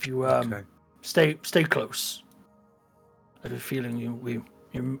 If you Okay. stay close, I have a feeling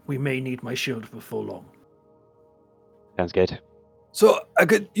we may need my shield before long. Sounds good. So I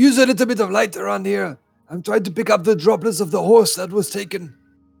could use a little bit of light around here. I'm trying to pick up the droplets of the horse that was taken.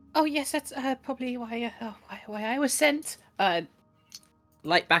 Oh yes, that's probably why I was sent.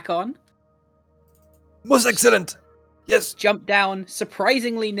 Light back on. Most excellent. Yes. Jump down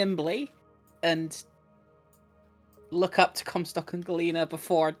surprisingly nimbly, and look up to Comstock and Galena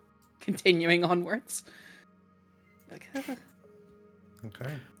before continuing onwards. Okay.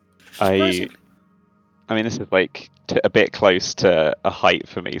 I mean, this is like a bit close to a height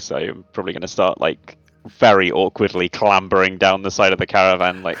for me, so I'm probably going to start like very awkwardly clambering down the side of the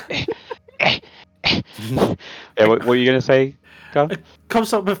caravan, like. Yeah, what were you going to say, Carl?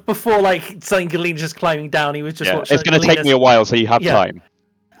 Comes up before like saying Galena just climbing down. He was just watching. It's going to take me a while, so you have time.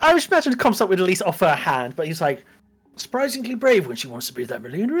 I would imagine Comstock would at least offer a hand, but he's like surprisingly brave when she wants to be that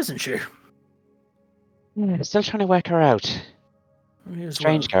Galena, isn't she? Still trying to work her out. Me as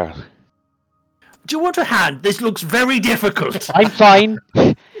Strange well. girl. Do you want a hand? This looks very difficult. I'm fine.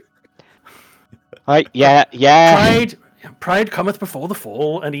 Yeah. Pride cometh before the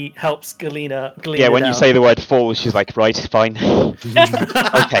fall, and he helps Galena Yeah, when down. you say the word fall, she's like, right, fine.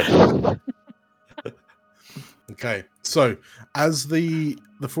 Okay. Okay. So as the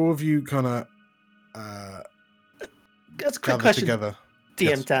four of you kind of That's a quick gather question, together. DM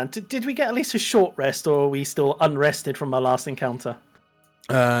Yes. Dan. Did we get at least a short rest, or are we still unrested from our last encounter?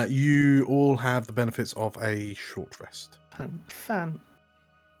 You all have the benefits of a short rest.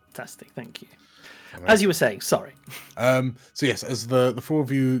 Fantastic, thank you. As you were saying, sorry. So yes, as the four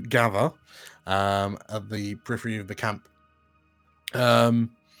of you gather at the periphery of the camp,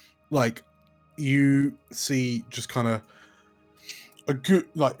 like you see just kind of a good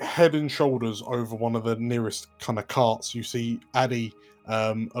like head and shoulders over one of the nearest kind of carts. You see Addie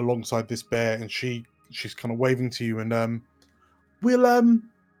alongside this bear, and she's kind of waving to you, and we'll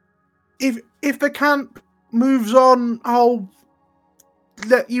if the camp moves on, I'll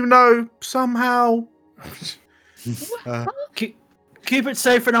let you know somehow. Keep it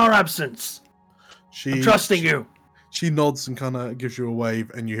safe in our absence. I'm trusting you. She nods and kind of gives you a wave,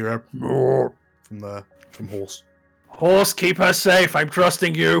 and you hear a roar from horse. Horse, keep her safe. I'm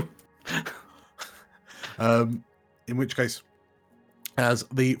trusting you. In which case, as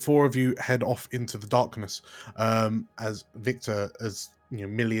the four of you head off into the darkness, as Victor, as you know,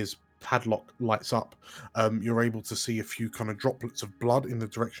 Milia's padlock lights up, you're able to see a few kind of droplets of blood in the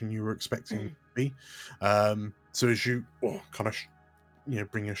direction you were expecting to be. So as you kind of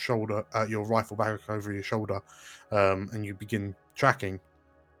bring your rifle back over your shoulder, and you begin tracking.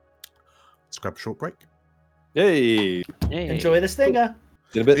 Let's grab a short break. Yay! Enjoy the stinger.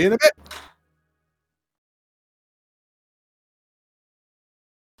 See you in a bit. See you in a bit.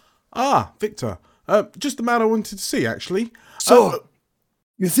 Ah, Victor. Just the man I wanted to see, actually. So,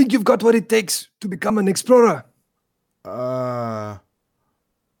 you think you've got what it takes to become an explorer?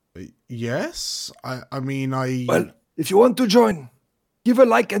 Yes. I mean, Well, if you want to join, give a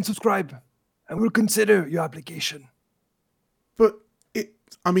like and subscribe, and we'll consider your application. But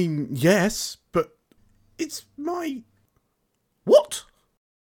yes, but it's my... What?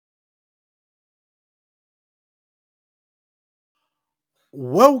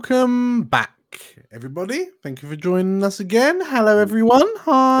 Welcome back, everybody. Thank you for joining us again. Hello, everyone.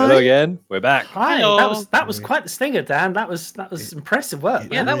 Hi. Hello again. We're back. Hi. Hello. That was quite the stinger, Dan. That was impressive work.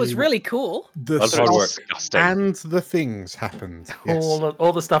 Yeah, that was really cool. The That's hard work. stuff and the things happened. Yes.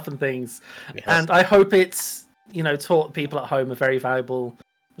 All the stuff and things. Yes. And I hope it's taught people at home a very valuable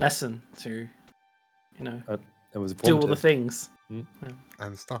lesson to It was do all the informative. things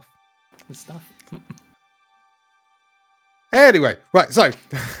and stuff. and stuff. Anyway, right, so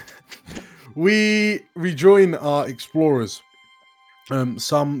we rejoin our explorers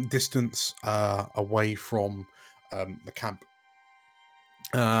some distance away from the camp.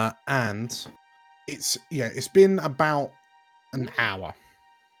 And it's been about an hour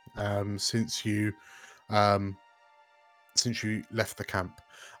since you left the camp.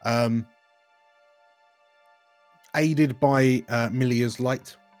 Aided by Milia's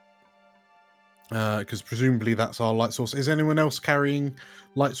light, because presumably that's our light source. Is anyone else carrying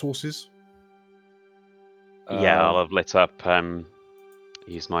light sources? Yeah, I'll have lit up.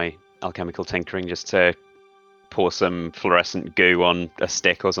 Use my alchemical tinkering just to pour some fluorescent goo on a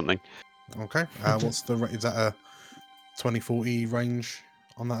stick or something. Okay. What's the is that a 2040 range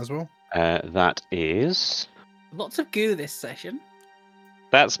on that as well? That is. Lots of goo this session.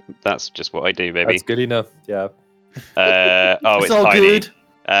 That's just what I do, baby. That's good enough. Yeah. It's all tiny. good.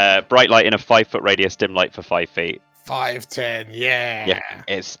 Bright light in a 5-foot radius, dim light for 5 feet. 510. Yeah. Yeah,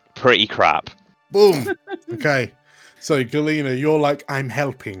 it's pretty crap. Boom. Okay. So Galena, you're like, I'm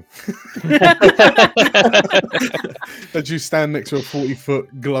helping. As you stand next to a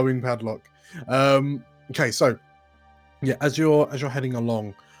 40-foot glowing padlock. Okay, so yeah, as you're heading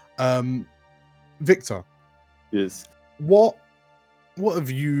along, Victor, Yes. what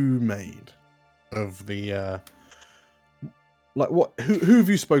have you made of the who have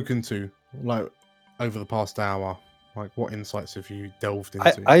you spoken to like over the past hour? Like, what insights have you delved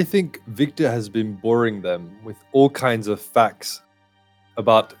into? I think Victor has been boring them with all kinds of facts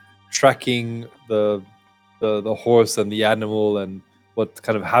about tracking the horse and the animal and what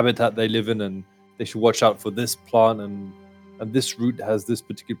kind of habitat they live in, and they should watch out for this plant and this route has this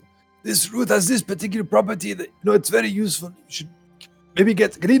particular property that it's very useful. You should maybe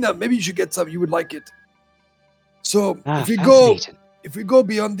get Galina. Maybe you should get some. You would like it. So if we go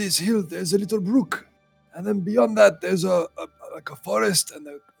beyond this hill, there's a little brook, and then beyond that, there's a forest and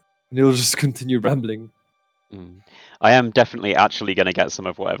he'll just continue rambling. I am definitely actually going to get some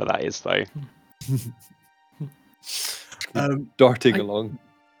of whatever that is, though. Darting along.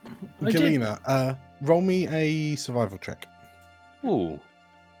 Galena, roll me a survival check. Ooh.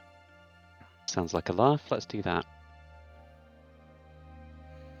 Sounds like a laugh. Let's do that.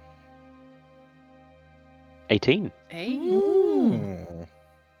 18. Hey, Ooh.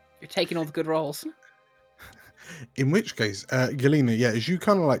 you're taking all the good rolls. In which case, Galena, yeah, as you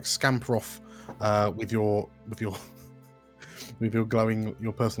kind of like scamper off with your glowing,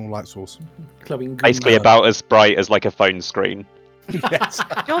 your personal light source. Glowing goo. Basically about as bright as like a phone screen. Yes.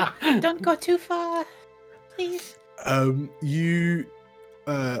 Don't go too far, please. You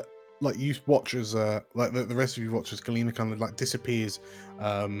like you watch as like the rest of you watch as Galena kind of like disappears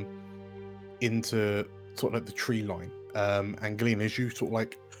into sort of like the tree line. And Galena, as you sort of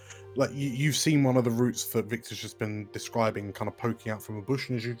like you've seen one of the routes that Victor's just been describing kind of poking out from a bush,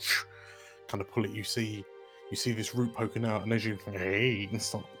 and as you kind of pull it, you see this root poking out, and as you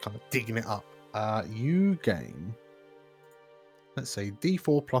start kind of digging it up, you gain, let's say,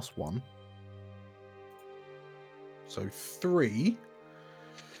 D4 plus 1. So 3.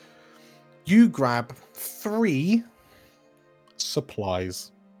 You grab 3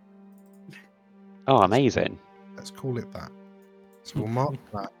 supplies. Oh, amazing. Let's call it that. So we'll mark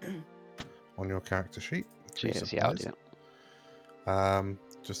that on your character sheet. 3 Cheers, yeah, I'll do supplies.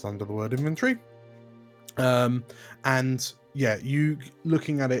 Just under the word inventory. And yeah, you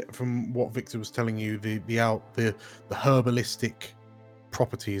looking at it from what Victor was telling you, the herbalistic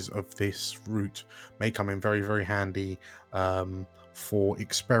properties of this root may come in very, very handy for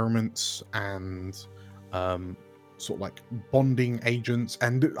experiments and sort of like bonding agents,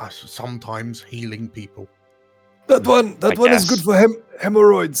 and sometimes healing people. That one is good for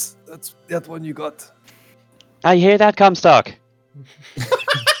hemorrhoids. That's that one you got. I hear that, Comstock.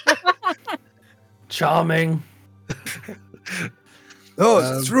 Charming.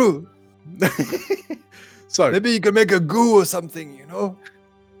 Oh, it's true. So Maybe you can make a goo or something,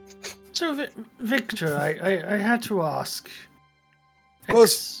 So, Victor, I had to ask. Of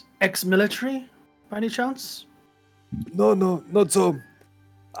course. Ex-military, by any chance? No, not so.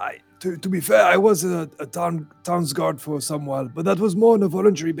 To be fair, I was a town's guard for some while, but that was more on a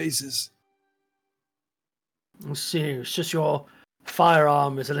voluntary basis. I see. It's just your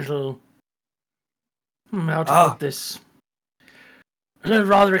firearm is a little. How to put this? A little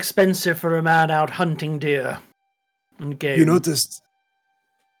rather expensive for a man out hunting deer and game. You noticed.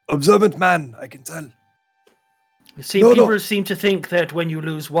 Observant man, I can tell. You see, people seem to think that when you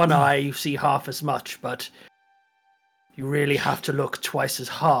lose one eye, you see half as much, but you really have to look twice as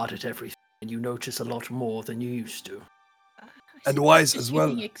hard at everything, and you notice a lot more than you used to. And wise as well.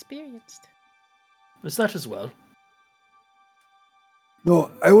 Getting experienced. Was that as well?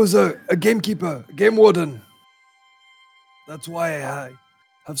 No, I was a gamekeeper, a game warden. That's why I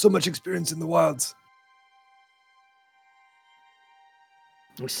have so much experience in the wilds.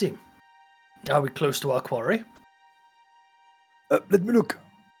 I see. Are we close to our quarry? Let me look.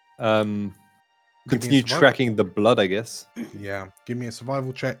 Continue tracking the blood, I guess. Yeah, give me a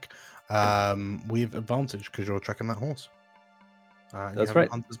survival check with advantage because you're tracking that horse. That's right.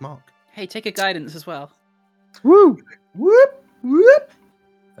 Hunter's mark. Hey, take a guidance as well. Woo! Whoop! Whoop!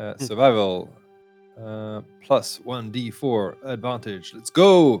 Survival. Plus 1d4 advantage. Let's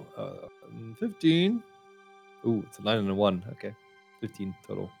go. 15. Ooh, it's a 9 and a 1. Okay. 15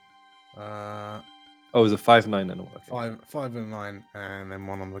 total. Oh, it was a 5, 9, and a 1. Okay. Five and a 9, and then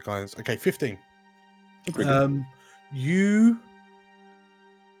one on the guys. Okay, 15. Pretty good. You.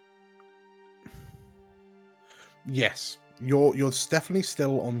 Yes, you're definitely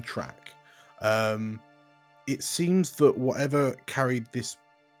still on track. It seems that whatever carried this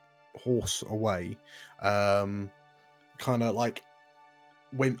horse away, kind of like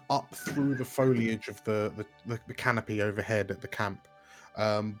went up through the foliage of the canopy overhead at the camp,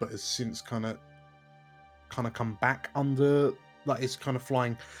 but has since kind of come back under, like it's kind of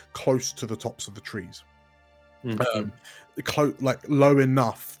flying close to the tops of the trees. Like low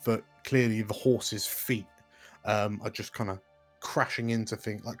enough that clearly the horse's feet are just kind of crashing into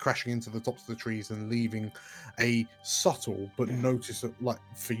the tops of the trees and leaving a subtle but noticeable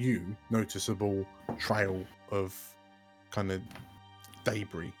trail of kind of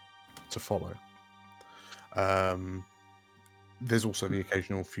debris to follow. There's also the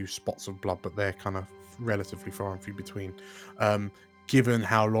occasional few spots of blood, but they're kind of relatively far and few between. Given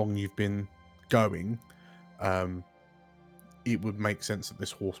how long you've been going, it would make sense that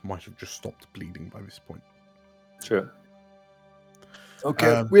this horse might have just stopped bleeding by this point. Sure.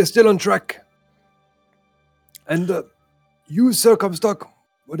 Okay, we're still on track. And you, Sir Comstock,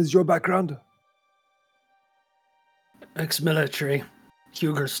 what is your background? Ex-military,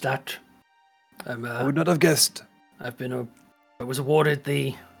 Hugerstadt. I would not have guessed. I was awarded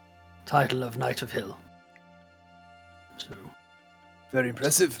the title of Knight of Hill. So, Very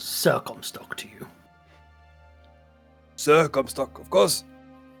impressive. Sir Comstock to you. Sir Comstock, of course.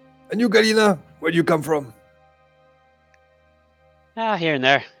 And you, Galina, where do you come from? Here and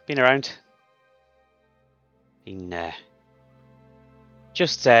there. Been around. Been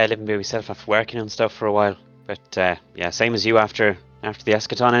just living by myself after working and stuff for a while. But yeah, same as you after the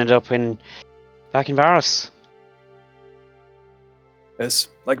eschaton ended up back in Varus. Yes,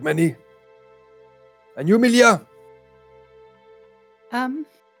 like many. And you, Milia?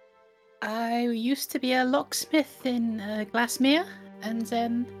 I used to be a locksmith in Glassmere, and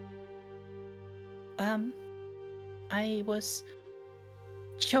then I was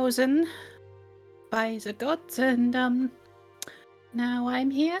chosen by the gods, and now I'm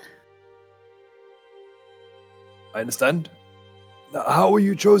here. I understand. Now, how were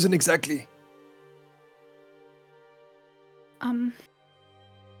you chosen exactly?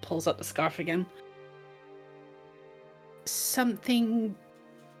 Pulls up the scarf again. Something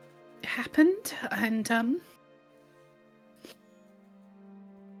happened, and It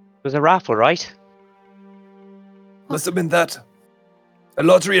was a raffle, right? Must have been that. A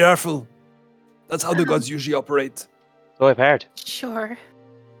lottery raffle. That's how the gods usually operate. So I've heard. Sure.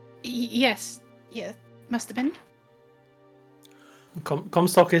 Yes. Yeah, must have been.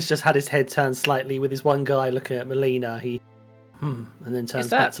 Comstock has just had his head turned slightly with his one guy looking at Melina. He and then turns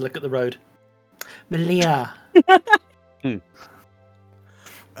back to look at the road. Melina.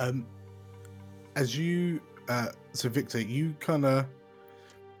 As you so Victor, you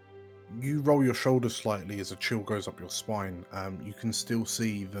roll your shoulders slightly as a chill goes up your spine. You can still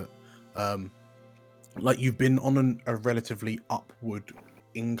see that like you've been on a relatively upward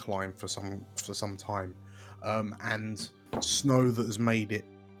incline for some time, and snow that has made it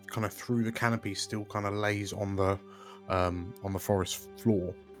kind of through the canopy still kind of lays on the forest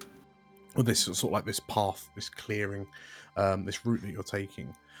floor. Or this sort of like this path, this clearing, this route that you're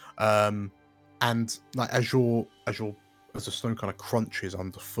taking, and like as the stone kind of crunches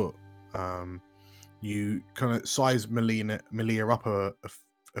underfoot, you kind of size Melia up a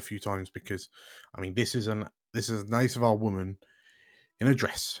few times, because I mean this is a nice of our woman in a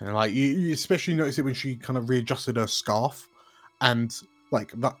dress, and like you especially notice it when she kind of readjusted her scarf, and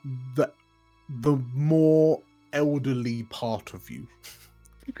like the more elderly part of you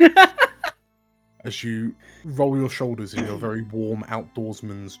as you roll your shoulders in your very warm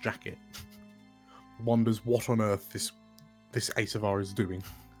outdoorsman's jacket wonders what on earth this Asavar is doing.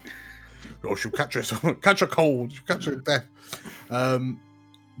 Or she'll catch a cold, she'll catch a death.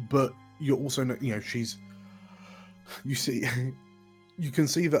 But you're also, you can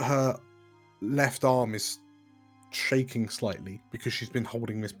see that her left arm is shaking slightly because she's been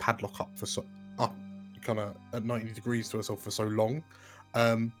holding this padlock up kind of at 90 degrees to herself for so long.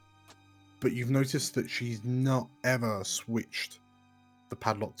 But you've noticed that she's not ever switched the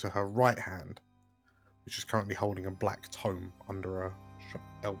padlock to her right hand, which is currently holding a black tome under her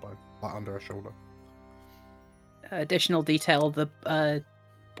elbow, like under her shoulder. Additional detail: the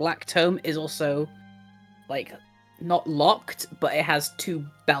black tome is also like not locked, but it has 2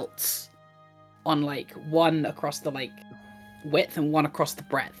 belts on like one across the like width and one across the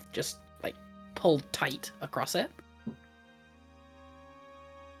breadth, just like pulled tight across it.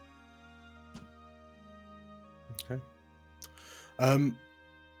 Okay.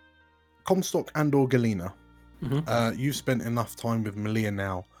 Comstock and or Galena, you've spent enough time with Malia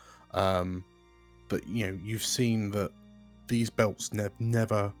now, but you know you've seen that these belts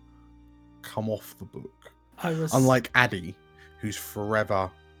never come off the book. Unlike Addie, who's forever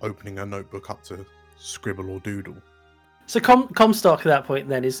opening her notebook up to scribble or doodle. So Comstock at that point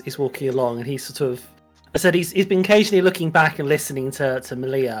then is walking along, and he's sort of, I said he's been occasionally looking back and listening to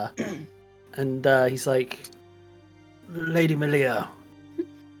Malia, and he's like, Lady Malia,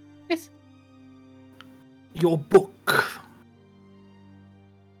 Yes. Your book.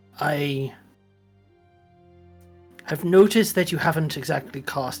 I have noticed that you haven't exactly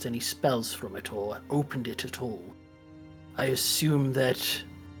cast any spells from it or opened it at all. I assume that...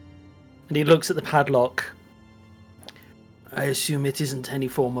 And he looks at the padlock. I assume it isn't any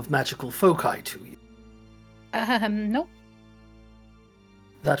form of magical foci to you. No.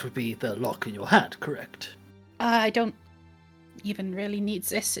 That would be the lock in your hand, correct? I don't even really need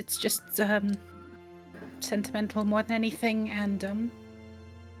this. It's just sentimental more than anything, and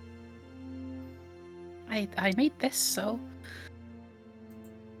I made this, so.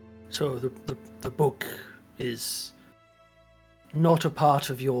 So the book is not a part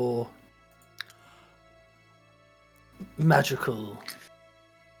of your magical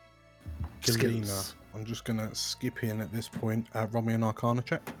Galena, skills. I'm just gonna skip in at this point. Roll me an Arcana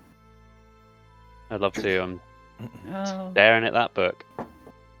check. I'd love to. I'm Oh. staring at that book.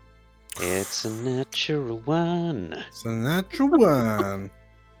 It's a natural one. It's a natural one.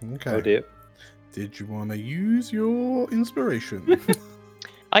 Okay. Oh dear. Did you want to use your inspiration?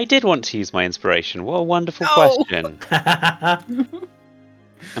 I did want to use my inspiration. What a wonderful No! question.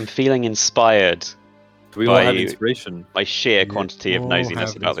 I'm feeling inspired We all have by inspiration. my sheer You quantity of all nosiness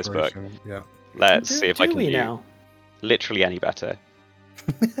have about this book. inspiration, Yeah. Let's see if I can we do now? literally any better.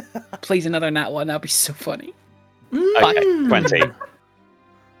 Please, another nat one. That'd be so funny. Okay, 20.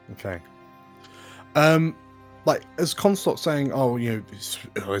 Okay. Like as Comstock saying, "Oh, you know,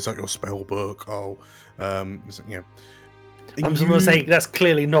 is that your spell book? Oh, is it, you know." I'm just going to say that's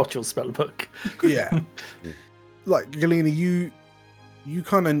clearly not your spell book. Yeah. Like Galena, you've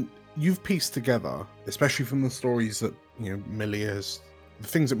pieced together, especially from the stories that you know the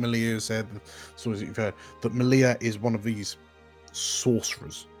things that Malia has said, the stories that you've heard, that Malia is one of these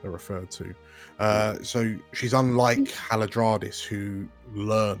sorcerers they're referred to. So she's unlike Haladradis, who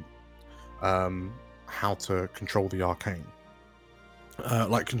learn how to control the arcane,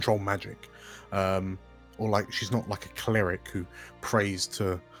 like control magic, or like she's not like a cleric who prays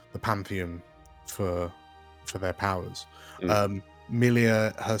to the pantheon for their powers.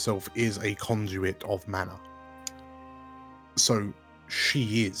 Milia herself is a conduit of mana, so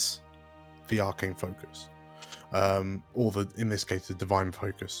she is the arcane focus, or in this case the divine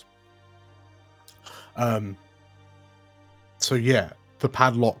focus. So yeah, the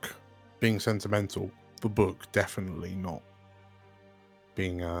padlock being sentimental, the book definitely not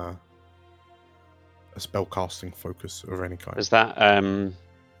being a spellcasting focus of any kind. Does that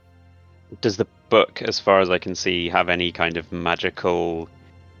does the book, as far as I can see, have any kind of magical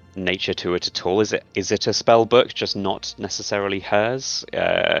nature to it at all? Is it a spell book, just not necessarily hers,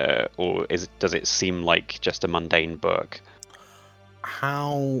 or does it seem like just a mundane book?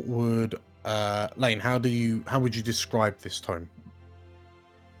 How would Lane? How would you describe this tome?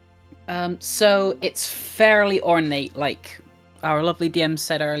 So it's fairly ornate, like our lovely DM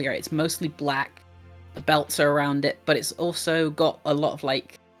said earlier. It's mostly black. The belts are around it, but it's also got a lot of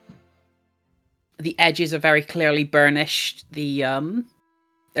like the edges are very clearly burnished.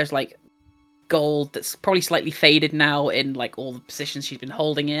 There's like gold that's probably slightly faded now in like all the positions she's been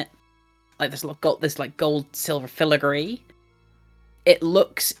holding it. Like there's like gold silver filigree. It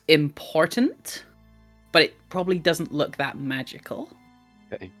looks important, but it probably doesn't look that magical.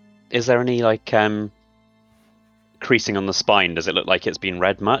 Okay. Is there any like creasing on the spine? Does it look like it's been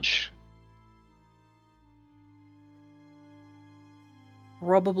read much?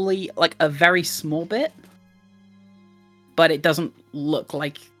 Probably like a very small bit, but it doesn't look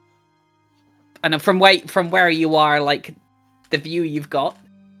like. And from where you are, like the view you've got,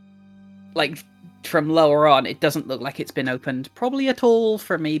 like from lower on, it doesn't look like it's been opened probably at all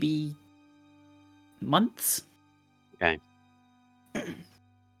for maybe months. Okay.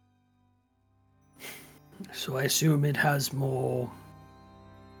 So I assume it has more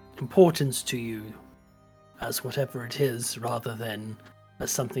importance to you as whatever it is, rather than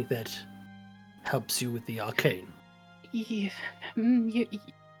as something that helps you with the arcane. You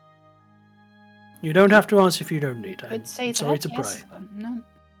You don't have to answer if you don't need. could say I'm sorry that, to yes. pry. No.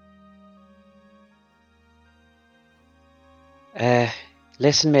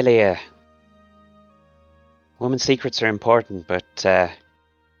 Listen, Milia. Women's secrets are important, but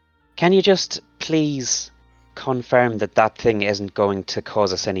can you just please confirm that that thing isn't going to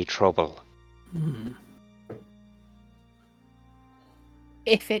cause us any trouble?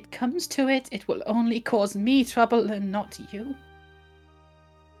 If it comes to it, it will only cause me trouble and not you.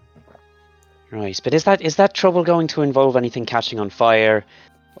 Right, but is that trouble going to involve anything catching on fire,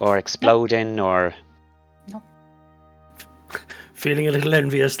 or exploding, or? No. Feeling a little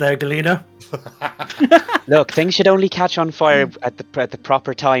envious there, Galena. Look, things should only catch on fire at the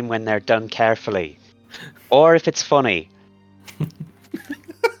proper time when they're done carefully, or if it's funny.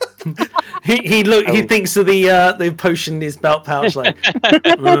 He thinks of the potion in his belt pouch, like.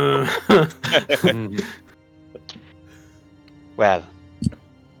 Well,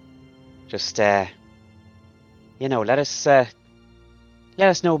 just let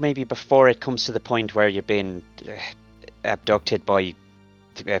us know maybe before it comes to the point where you're being abducted by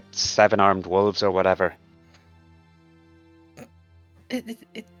 7 armed wolves or whatever.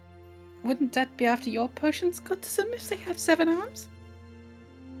 Wouldn't that be after your potions got to them if they have 7 arms?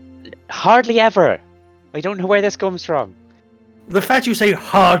 Hardly ever. I don't know where this comes from. The fact you say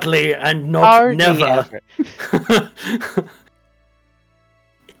hardly and not Hardly never. ever.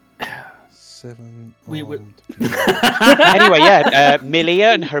 7 We would- Anyway, yeah,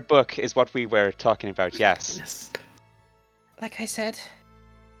 Milia and her book is what we were talking about. Yes. Yes. Like I said,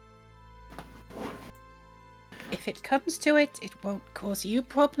 if it comes to it, it won't cause you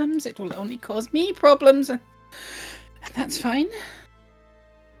problems. It will only cause me problems, and that's fine.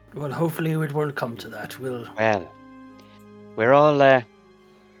 Well, hopefully it won't come to that. We'll. Well, we're all a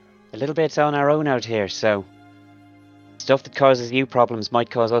little bit on our own out here, so stuff that causes you problems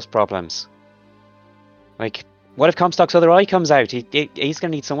might cause us problems. Like, what if Comstock's other eye comes out? He's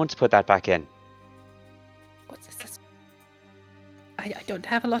gonna need someone to put that back in. What's this? I don't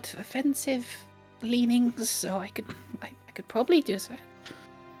have a lot of offensive leanings, so I could probably do so.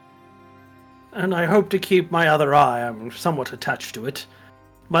 And I hope to keep my other eye. I'm somewhat attached to it.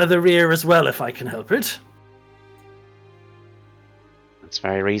 By the rear as well, if I can help it. That's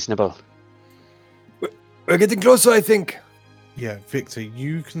very reasonable. We're getting closer, I think. Yeah, Victor,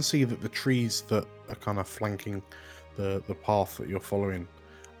 you can see that the trees that are kind of flanking the path that you're following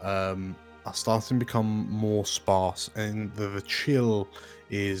are starting to become more sparse, and the chill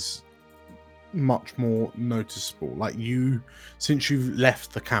is much more noticeable. Like since you've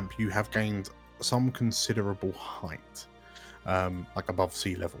left the camp, you have gained some considerable height, like above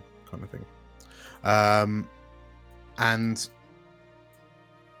sea level kind of thing. And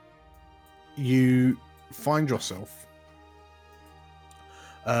you find yourself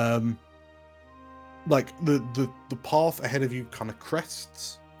like the path ahead of you kind of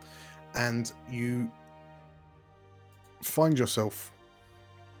crests, and you find yourself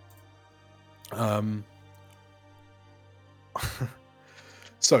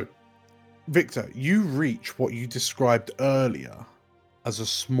so Victor, you reach what you described earlier as a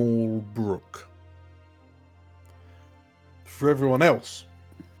small brook. For everyone else,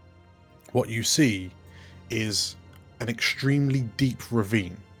 what you see is an extremely deep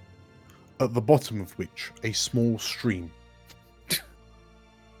ravine, at the bottom of which a small stream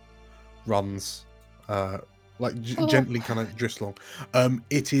runs, gently kind of drifts along.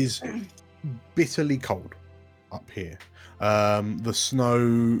 It is bitterly cold up here. The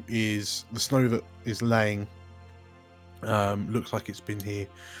snow that is laying looks like it's been here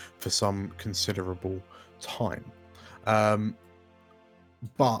for some considerable time.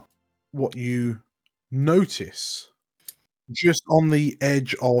 But what you notice just on the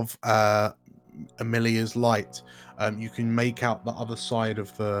edge of Amelia's light, you can make out the other side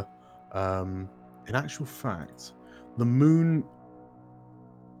of the in actual fact the moon's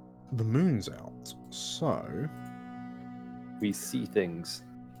out, so We see things.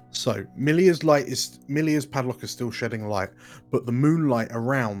 So Milia's padlock is still shedding light, but the moonlight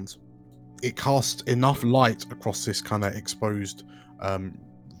around it casts enough light across this kind of exposed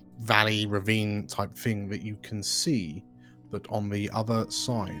valley ravine type thing that you can see that on the other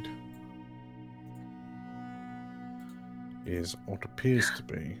side is what appears to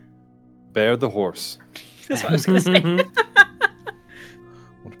be Bear the horse. That's what I was going to say.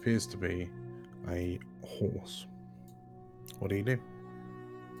 what appears to be a horse. What do you do?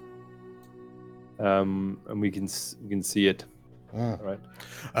 And we can see it. Oh. All right.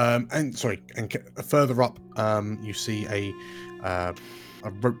 And further up, you see a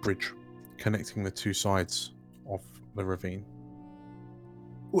rope bridge connecting the two sides of the ravine.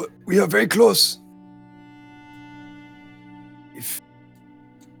 We are very close. If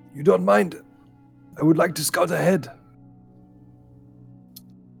you don't mind, I would like to scout ahead.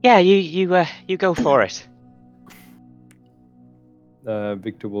 Yeah, you go for it.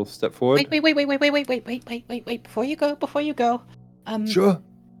 Victor will step forward. Wait. Before you go. Sure.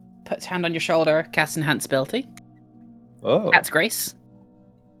 Puts hand on your shoulder, casts Enhance ability. Oh, That's Grace.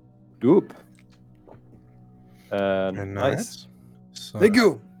 dope. Very Nice. So, Thank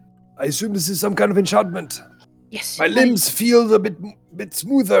you. I assume this is some kind of enchantment. Yes. My limbs feel a bit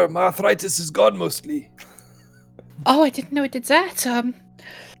smoother. My arthritis is gone mostly. Oh, I didn't know it did that.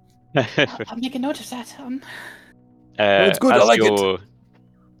 I'll make a note of that. No, it's good. I like it.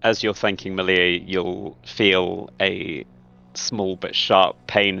 As you're thanking Malia, you'll feel a small but sharp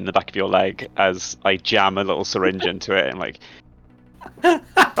pain in the back of your leg as I jam a little syringe into it and like,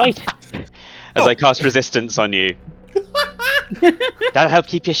 right, as I cast resistance on you. That'll help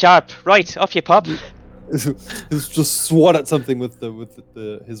keep you sharp. Right, off you pop. He's just swat at something with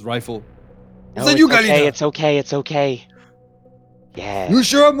his rifle. Is that you, Galina? It's okay. Yeah. You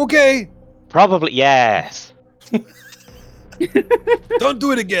sure I'm okay? Probably, yes. Don't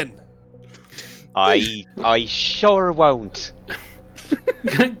do it again. I sure won't.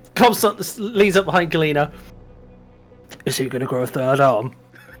 Comstock leans up behind Galena. Is he going to grow a third arm?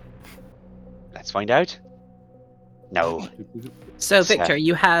 Let's find out. No. So, Victor,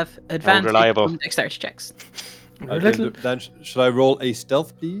 you have advantage reliable. on dexterity checks. Then should I roll a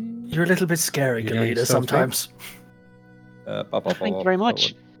stealth, please? You're a little bit scary, You're going Galena, stealth, sometimes. Thank you very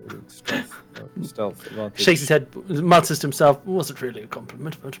much. Stealth advantage. Shakes his head, mutters to himself. Wasn't really a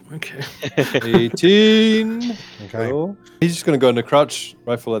compliment, but okay. 18. Okay. So, he's just gonna go into crouch,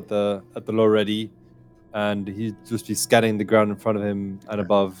 rifle at the low ready, and he'll just be scanning the ground in front of him and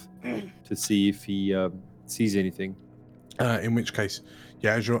above to see if he sees anything. In which case,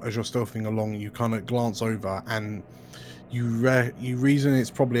 yeah, as you're stealthing along, you kind of glance over and you reason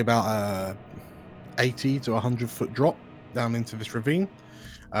it's probably about a 80 to 100 foot drop down into this ravine.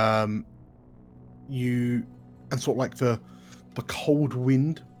 You and sort of like the cold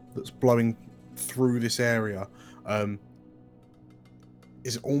wind that's blowing through this area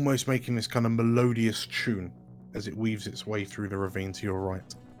is almost making this kind of melodious tune as it weaves its way through the ravine to your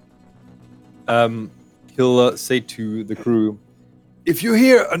right. He'll say to the crew, If you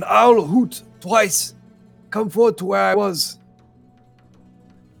hear an owl hoot twice, come forward to where I was.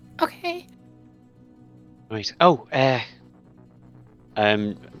 Okay. Right. Oh,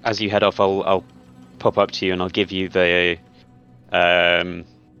 as you head off, I'll pop up to you and I'll give you the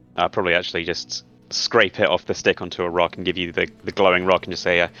I'll probably actually just scrape it off the stick onto a rock and give you the glowing rock and just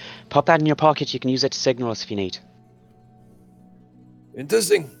say, pop that in your pocket. You can use it to signal us if you need.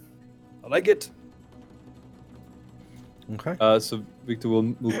 Interesting. I like it. Okay. so Victor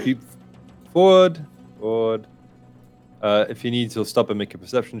will creep forward. If he needs, he'll stop and make a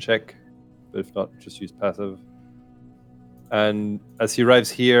perception check, but if not, just use passive. And as he arrives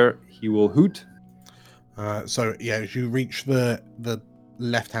here, he will hoot. So yeah, as you reach the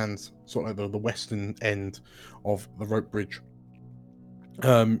left hand, sort of the western end of the rope bridge,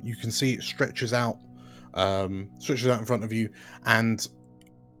 you can see it stretches out in front of you, and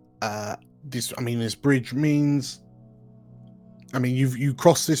this bridge means, you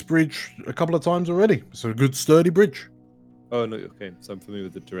crossed this bridge a couple of times already. It's a good sturdy bridge. Oh no, okay, so I'm familiar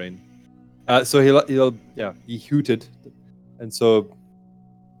with the terrain. So he hooted, and so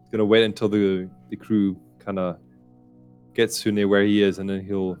he's gonna wait until the crew kind of gets to near where he is, and then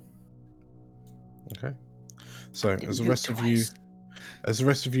he'll. Okay. So as the rest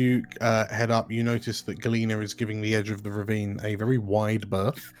of you head up, you notice that Galena is giving the edge of the ravine a very wide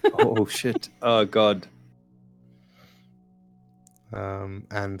berth. Oh shit! Oh god!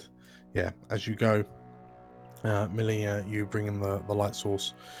 And yeah, as you go, Millie, you bring in the light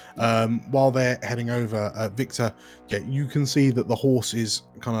source. While they're heading over, Victor, yeah, you can see that the horse is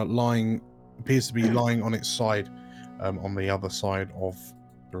kind of appears to be lying on its side, on the other side of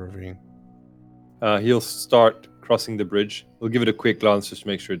the ravine. He'll start crossing the bridge. We'll give it a quick glance just to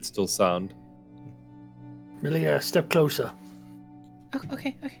make sure it's still sound. Really, step closer.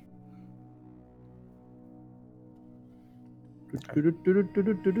 Okay.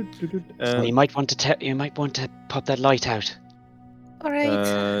 So you might want to pop that light out. All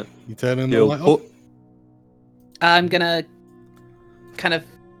right. You turn in the light off? I'm gonna kind of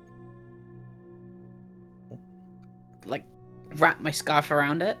like wrap my scarf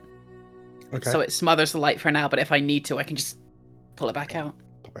around it, Okay. so it smothers the light for now. But if I need to, I can just pull it back out.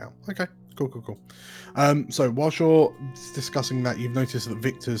 Pop out. Okay. Cool. So whilst you're discussing that, you've noticed that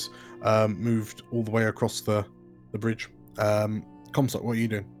Victor's moved all the way across the bridge. Comstock, what are you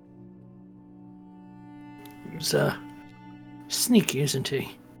doing? He's sneaky, isn't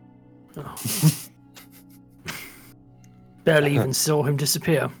he? Oh. Barely even saw him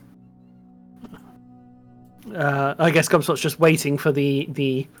disappear. I guess Comstock's just waiting for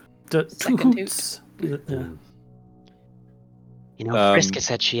the Second hoots. You know, Friska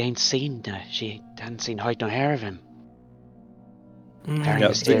said she hadn't seen hide nor hair of him. Very Yeah.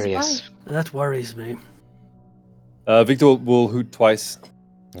 mysterious. That worries me. Victor will hoot twice.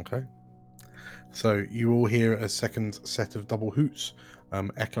 Okay. So you all hear a second set of double hoots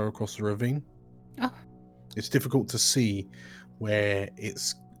echo across the ravine. Oh. It's difficult to see where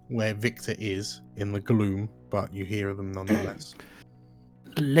Victor is in the gloom, but you hear them nonetheless.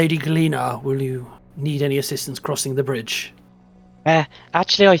 Lady Galena, will you need any assistance crossing the bridge?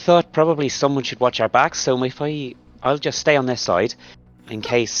 Actually, I thought probably someone should watch our backs, so I'll just stay on this side in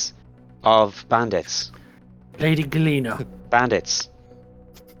case of bandits. Lady Galena, Bandits.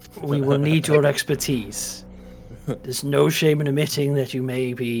 we will need your expertise. There's no shame in admitting that you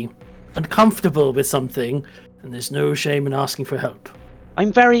may be uncomfortable with something, and there's no shame in asking for help.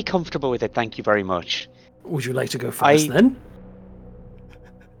 I'm very comfortable with it, thank you very much. Would you like to go first, then?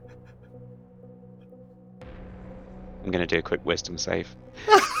 I'm going to do a quick wisdom save.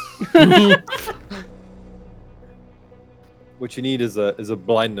 What you need is a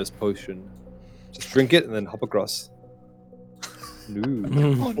blindness potion. Just drink it and then hop across.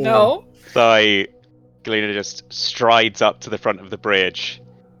 No. Oh no! So Galena just strides up to the front of the bridge,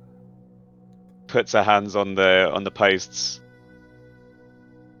 puts her hands on the posts,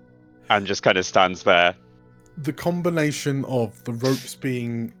 and just kind of stands there. The combination of the ropes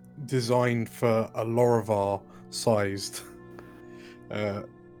being designed for a Lorivar-sized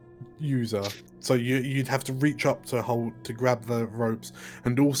user, so you'd have to reach up to grab the ropes,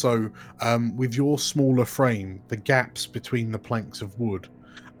 and also with your smaller frame, the gaps between the planks of wood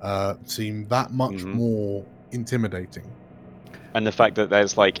seem that much more intimidating. And the fact that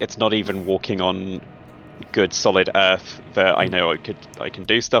there's it's not even walking on good solid earth that I know I can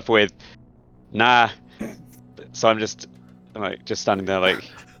do stuff with. Nah. So I'm just standing there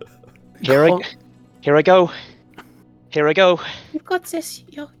here I go. You've got this.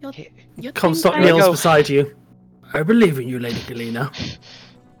 You're Comstock doing fine. kneels beside you. I believe in you, Lady Galena.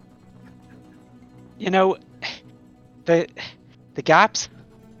 You know, the gaps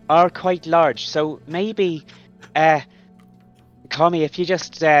are quite large, so maybe Kami, if you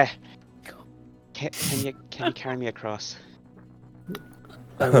just can you carry me across?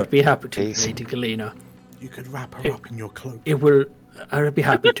 I would be happy to, Please. Lady Galena. You could wrap her up in your cloak I would be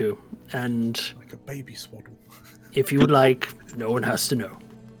happy to. And like a baby swaddle. if you would like, no one has to know.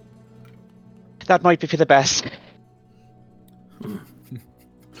 That might be for the best. I'm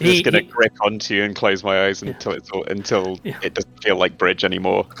just gonna grip onto you and close my eyes until it doesn't feel like bridge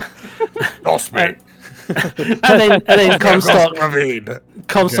anymore. Lost me. And then Comstock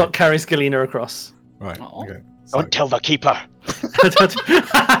Okay. carries Galena across. Right. Aw. Okay. So, Don't tell the keeper.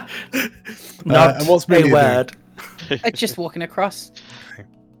 Not and what's a Melia doing? word. Just walking across.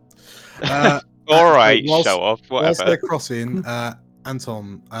 All right, whilst- show off. Whilst Whatever. they're crossing,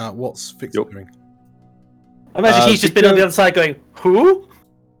 Anton, what's Victor doing? I imagine he's just been on the other side going, who?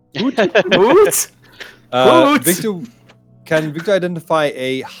 Hoot? Hoot? Can Victor identify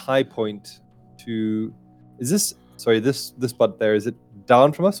a high point to? Is this this spot there? Is it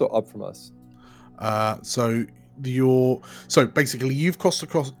down from us or up from us? So basically you've crossed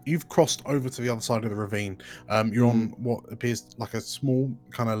over to the other side of the ravine. You're on what appears like a small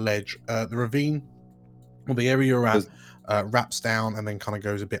kind of ledge. The ravine, or the area you're at, wraps down and then kind of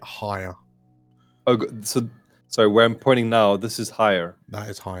goes a bit higher. Oh, so sorry, where I'm pointing now, this is higher. That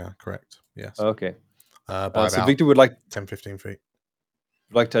is higher, correct? Yes. Okay. By So about Victor would like 10-15 feet.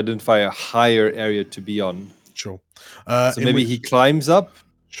 to identify a higher area to be on. Sure. So maybe he climbs up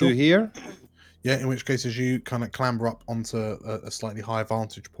Sure. to here. Yeah, in which case, as you kind of clamber up onto a slightly higher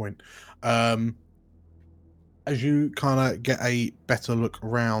vantage point, as you kind of get a better look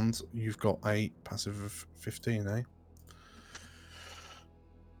around, you've got a passive of 15, eh?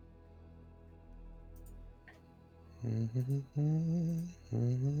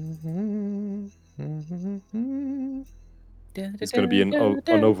 It's going to be on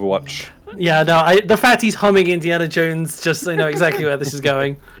Overwatch. Yeah, no, the fact he's humming Indiana Jones, just so I know exactly where this is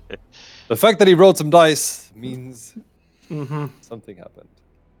going. The fact that he rolled some dice means something happened.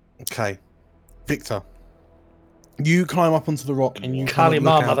 Okay, Victor, you climb up onto the rock and you Kali kind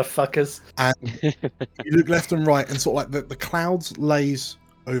Ma, of look out, motherfuckers. and you look left and right, and sort of like the clouds lays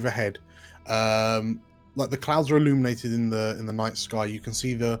overhead. Like the clouds are illuminated in the night sky. You can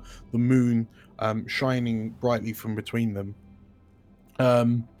see the moon shining brightly from between them.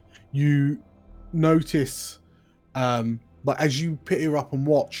 You notice, like as you peer up and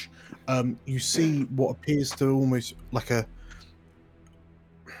watch, you see what appears to almost like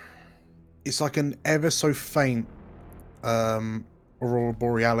it's like an ever so faint aurora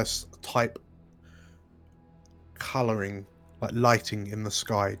borealis type coloring, like lighting in the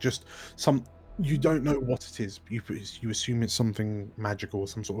sky. Just some, you don't know what it is. You assume it's something magical,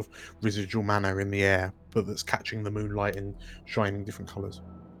 some sort of residual mana in the air, but that's catching the moonlight and shining different colors.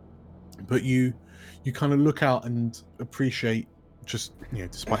 But you kind of look out and appreciate, just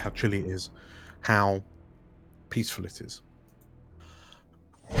despite how chilly it is, how peaceful it is.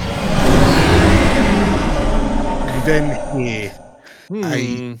 You then hear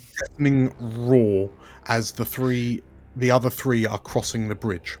a deafening roar as the other three are crossing the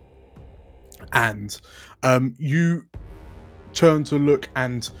bridge, and you turn to look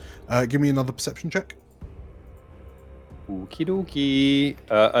and give me another perception check. Okie dokie.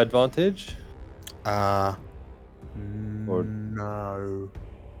 Advantage? Or Or- no.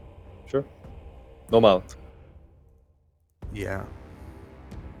 Sure. Normal. Yeah.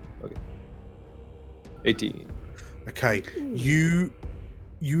 18. Okay. You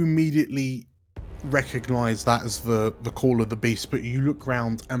immediately recognize that as the call of the beast, but you look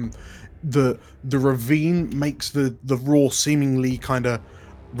around and the ravine makes the roar seemingly kind of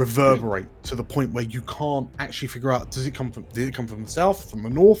reverberate to the point where you can't actually figure out, did it come from the south, from the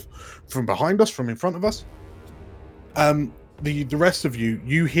north, from behind us, from in front of us? The rest of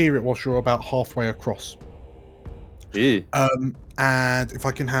you hear it whilst you're about halfway across. Yeah. And if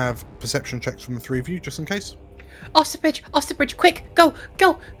I can have perception checks from the three of you, just in case. Off the bridge, quick, go,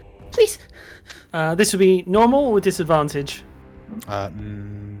 please. This would be normal or disadvantage?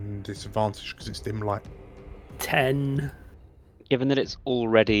 Disadvantage because it's dim light. 10. Given that it's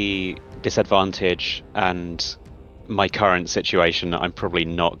already disadvantage and my current situation, I'm probably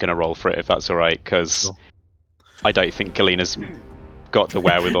not going to roll for it if that's all right, because Sure. I don't think Galina's got the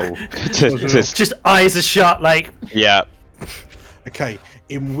wherewithal to Just eyes are shut, like. Yeah. Okay,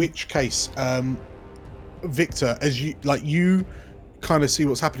 in which case, Victor, as you kind of see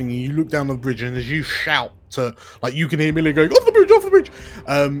what's happening, and you look down the bridge, and as you shout to, like, you can hear Millie going, off the bridge!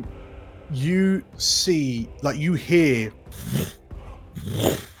 You see, like, you hear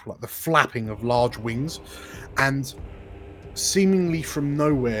like the flapping of large wings, and seemingly from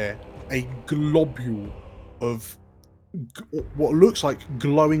nowhere, a globule of what looks like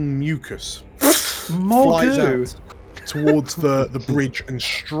glowing mucus flies out towards the bridge and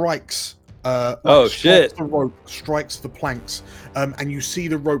strikes shit. the rope, strikes the planks, and you see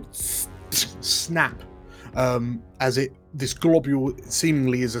the rope snap as this globule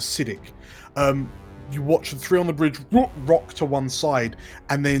seemingly is acidic. You watch the three on the bridge rock to one side,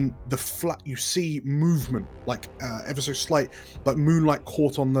 and then you see movement, like ever so slight, like moonlight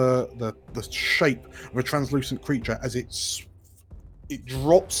caught on the shape of a translucent creature as it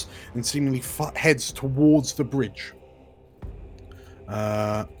drops and seemingly heads towards the bridge.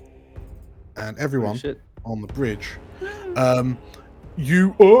 And everyone on the bridge,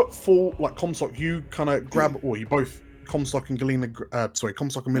 you fall like Comstock. You kind of grab, or you both, Comstock and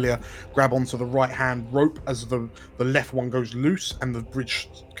Comstock and Milia, grab onto the right hand rope as the left one goes loose and the bridge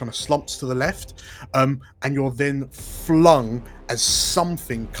kind of slumps to the left, and you're then flung as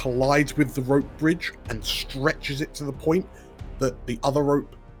something collides with the rope bridge and stretches it to the point that the other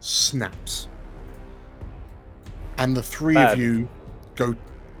rope snaps, and the three of you go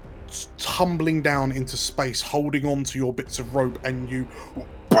tumbling down into space, holding on to your bits of rope, and you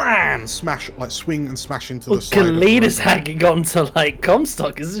bam, swing and smash into the side. Galina's hanging on to like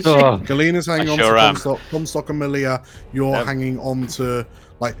Comstock, isn't she? Galina's hanging on to Comstock and Malia. You're hanging on to,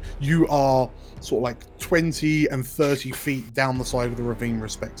 like, you are sort of like 20 and 30 feet down the side of the ravine,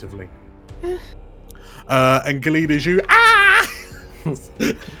 respectively. And Galina's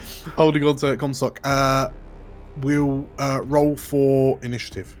holding on to Comstock. We'll roll for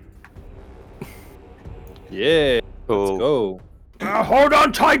initiative. Yeah, Cool. let's go. Hold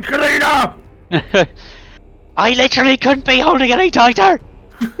on tight, Galina! I literally couldn't be holding any tighter!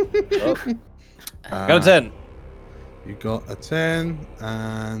 Got a 10. You got a 10,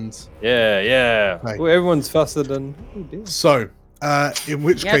 and Yeah. Okay. Ooh, everyone's faster than. Oh, dear. so in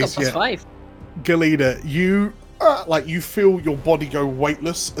which Yeah, I got case, +5. Galina, you you feel your body go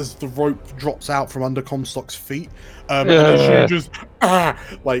weightless as the rope drops out from under Comstock's feet, and as you just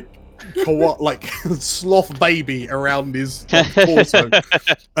like sloth baby around his torso.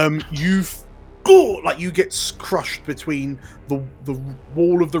 like you get crushed between the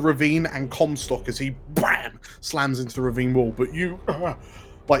wall of the ravine and Comstock as he bam slams into the ravine wall. But you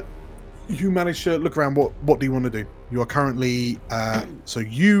manage to look around. What do you want to do? You are currently so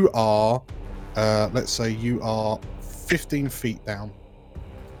you are let's say you are 15 feet down.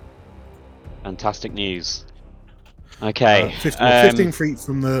 Fantastic news. Okay. 15 feet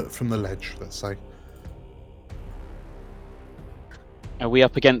from the ledge, let's say. Are we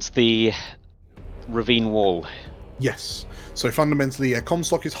up against the ravine wall? Yes. So fundamentally,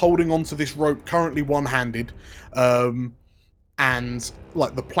 Comstock is holding onto this rope, currently one-handed, and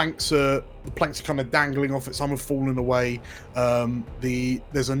like the planks are kind of dangling off it. Some have fallen away.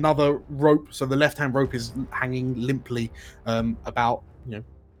 There's another rope, so the left-hand rope is hanging limply, about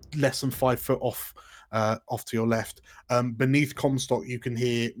less than 5 foot off to your left. Beneath Comstock, you can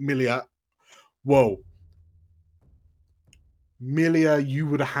hear Milia. Whoa. Milia, you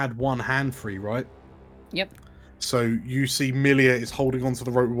would have had one hand free, right? Yep. So you see Milia is holding onto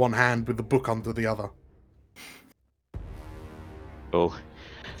the rope with one hand with the book under the other. Cool.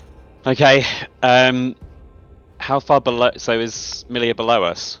 Okay. How far below? So is Milia below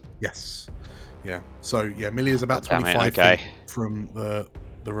us? Yes. Yeah. So yeah, Milia is about Damn it, 25 okay. feet from the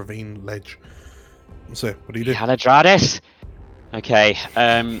ravine ledge. So what do you do? Haladradis. Okay.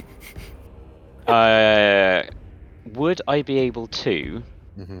 Would I be able to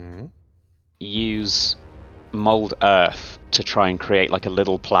use mold earth to try and create like a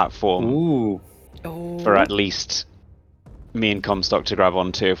little platform for at least me and Comstock to grab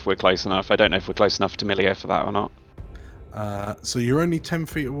onto if we're close enough? I don't know if we're close enough to Milia for that or not. So you're only 10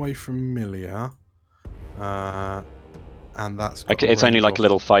 feet away from Milia, and that's got It's a only range like of a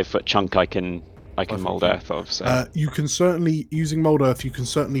little 5 foot chunk I can mold feet. earth of. So you can certainly, using mold earth, you can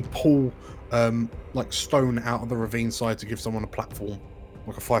certainly pull like stone out of the ravine side to give someone a platform,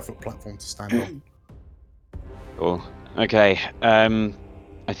 like a 5 foot platform to stand on. cool. Okay.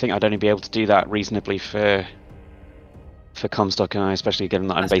 I think I'd only be able to do that reasonably for Comstock and I, especially given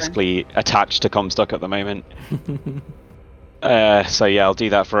that I'm basically attached to Comstock at the moment. So yeah, I'll do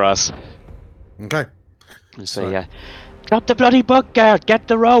that for us. Okay. So yeah, drop the bloody book, Gerd. Get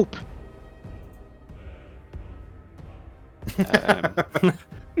the rope.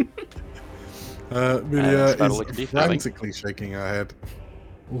 Milia about all I can do is for now, I think. frantically shaking her head.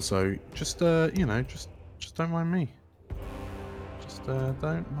 Also, just just don't mind me. Just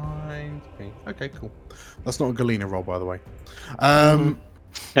don't mind me. Okay, cool. That's not a Galena roll, by the way.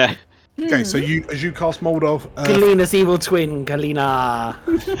 Okay, so as you cast mold off, Galena's evil twin, Galena.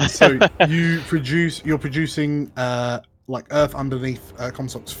 so you're producing like earth underneath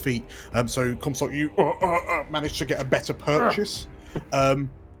Comstock's feet. So Comstock, you managed to get a better purchase.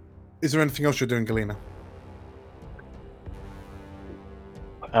 Is there anything else you're doing, Galena?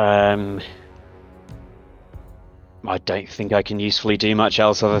 I don't think I can usefully do much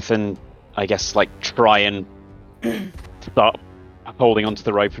else other than, I guess, like try and start holding onto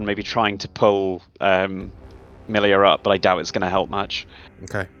the rope and maybe trying to pull Milia up, but I doubt it's going to help much.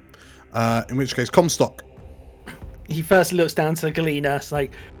 Okay. In which case, Comstock. He first looks down to Galena. It's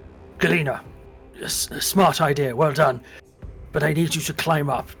like, Galena, a smart idea. Well done. But I need you to climb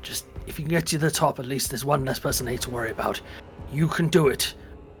up. Just if you can get to the top, at least there's one less person I need to worry about. You can do it.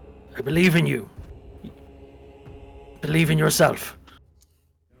 I believe in you. Believe in yourself.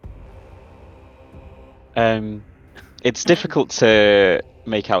 It's difficult to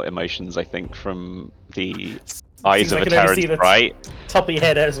make out emotions, I think, from the eyes of a Terran, right? Top of your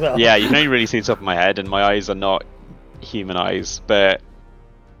head as well. Yeah, you can only really see the top of my head, and my eyes are not human eyes, but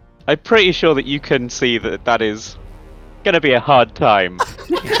I'm pretty sure that you can see that is going to be a hard time.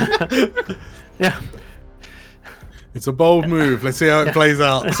 Yeah. It's a bold move. Let's see how it plays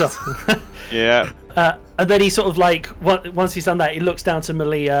out. Yeah. And then he sort of like, once he's done that, he looks down to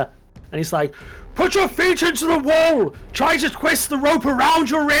Milia and he's like, put your feet into the wall! Try to twist the rope around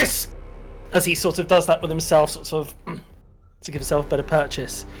your wrist! As he sort of does that with himself, sort of to give himself a better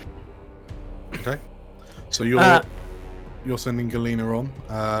purchase. Okay. So you're sending Galena on.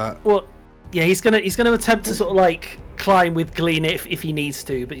 Well, yeah, he's gonna attempt to sort of like climb with Galena if he needs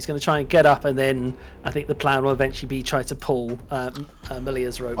to, but he's gonna try and get up, and then I think the plan will eventually be try to pull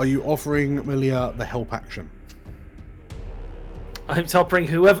Milia's rope. Are you offering Milia the help action? I'm offering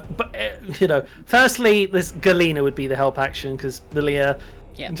whoever, but firstly, this Galena would be the help action because Milia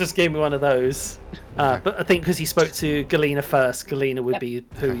just gave me one of those. But I think because he spoke to Galena first, Galena would be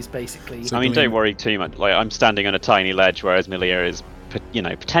who he's basically. So I mean, Galena... don't worry too much. Like, I'm standing on a tiny ledge, whereas Milia is,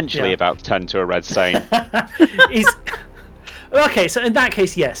 potentially about to turn to a red stain. He's okay. So in that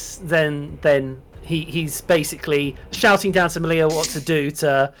case, yes. Then he's basically shouting down to Milia what to do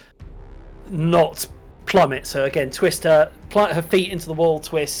to not plummet. So again, twist her, plant her feet into the wall,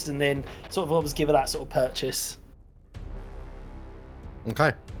 twist, and then sort of almost give her that sort of purchase.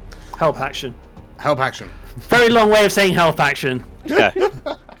 Okay. Help action. Help action. Very long way of saying help action. Yeah.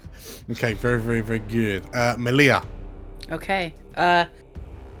 Okay, very, very, very good. Malia. Okay.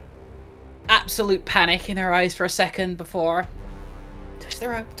 Absolute panic in her eyes for a second before. Twist the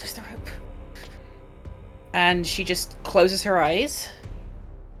rope, twist the rope. And she just closes her eyes.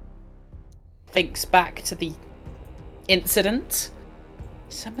 Thinks back to the incident.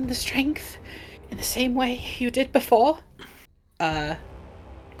 Summon the strength in the same way you did before.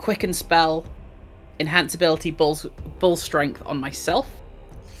 Quicken spell. Enhance ability, bull strength on myself.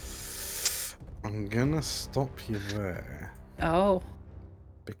 I'm gonna stop you there Oh.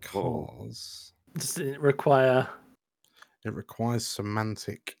 because Does it require? it requires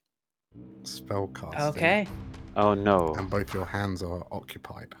semantic spellcasting. Okay. Oh no. And both your hands are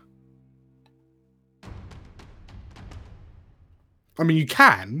occupied. I mean, you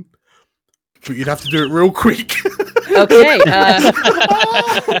can, but you'd have to do it real quick. Okay.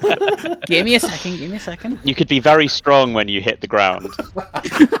 Give me a second. You could be very strong when you hit the ground.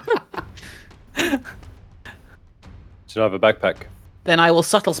 Should I have a backpack? Then I will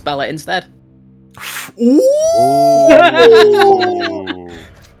subtle spell it instead. Ooh!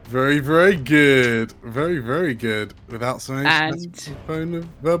 Very, very good. Very, very good. Without some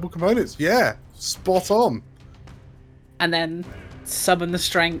verbal components. Yeah, spot on. And then summon the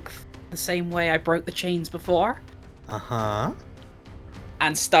strength the same way I broke the chains before. Uh-huh.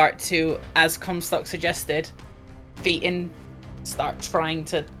 And start to, as Comstock suggested, feet in, start trying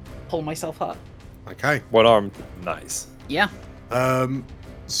to pull myself up. Okay. One arm. Nice. Yeah.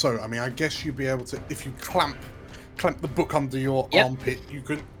 So, I mean, I guess you'd be able to, if you clamp the book under your armpit, you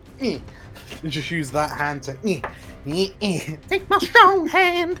could just use that hand to take my strong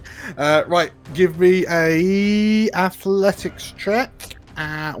hand. Right, give me a athletics check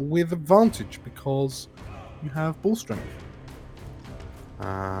with advantage because you have ball strength.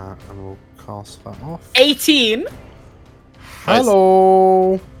 And we'll cast that off. 18.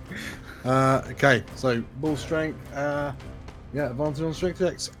 Hello. Okay, so ball strength. Advantage on strength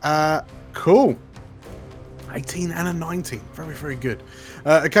checks. Cool. 18 and a 19. Very, very good.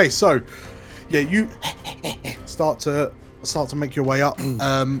 Okay, so you start to make your way up.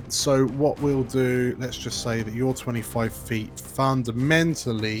 So what we'll do, let's just say that your 25 feet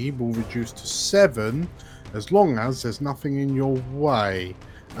fundamentally will reduce to 7 as long as there's nothing in your way.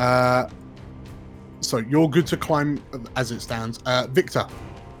 So you're good to climb as it stands. Victor.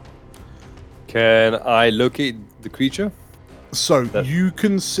 Can I locate the creature? So you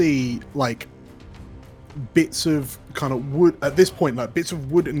can see like bits of kind of wood at this point, like bits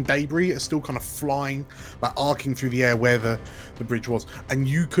of wood and debris are still kind of flying, like arcing through the air where the bridge was, and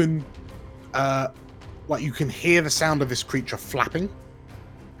you can you can hear the sound of this creature flapping.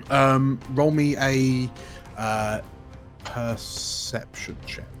 Roll me a perception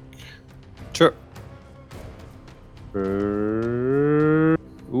check. Sure.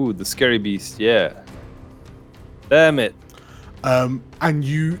 Ooh, the scary beast. Yeah. Damn it. And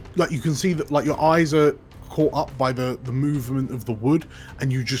you can see that like your eyes are caught up by the movement of the wood,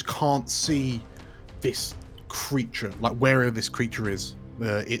 and you just can't see this creature, like where this creature is.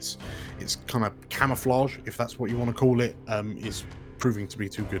 It's kind of camouflage, if that's what you want to call it, is proving to be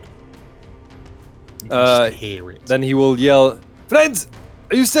too good. You can just hear it. Then he will yell, "Friends,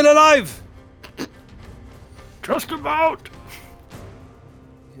 are you still alive?" Just about.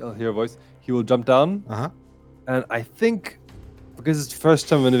 You'll hear a voice. He will jump down. And I think because it's first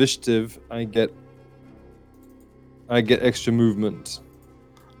time of initiative, I get extra movement.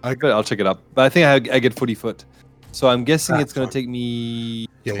 I'll check it up. But I think I get 40 foot. So I'm guessing it's going to take me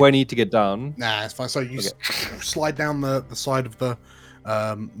 20 to get down. Nah, it's fine. So you slide down the side of the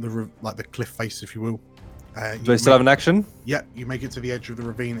cliff face, if you will. Do I still have an action? Yeah, you make it to the edge of the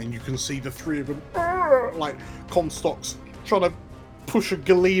ravine, and you can see the three of them, like Comstock's trying to push a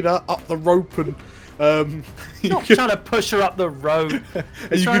Galena up the rope, and not trying to push her up the road.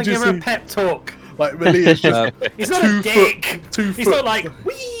 He's trying to give her a pep talk. Like Malia's just he's not a dick. 2 foot. He's not like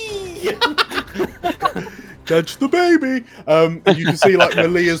wee. Catch the baby. And you can see like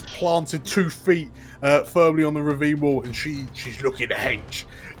Malia's planted 2 feet firmly on the ravine wall, and she's looking hench.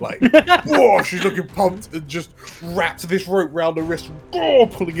 Like, whoa, she's looking pumped, and just wrapped this rope round her wrist,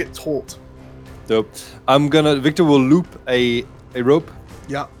 pulling it taut. Dope. Victor will loop a rope.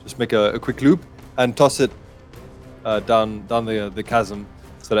 Yeah. Just make a quick loop and toss it down the chasm,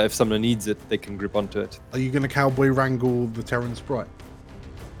 so that if someone needs it, they can grip onto it. Are you going to cowboy wrangle the Terran sprite?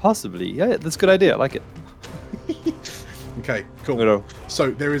 Possibly. Yeah, that's a good idea. I like it. Okay, cool. No.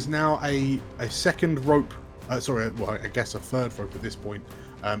 So there is now a second rope. Well, I guess a third rope at this point,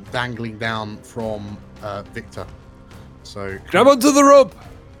 dangling down from Victor. So Grab onto the rope.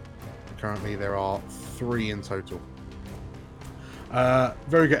 currently there are 3 in total.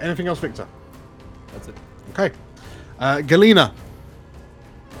 Very good. Anything else, Victor? That's it. Okay. Galena.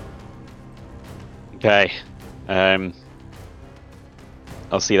 Okay. I'll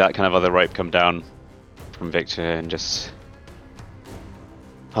see that kind of other rope come down from Victor and just...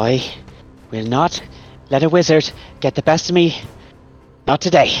 I will not let a wizard get the best of me. Not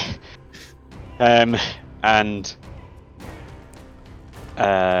today. And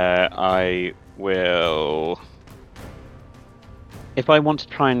I will... If I want to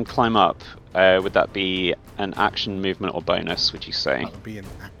try and climb up, would that be an action, movement, or bonus, would you say? That would be an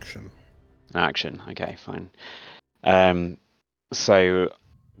action. An action, okay, fine. So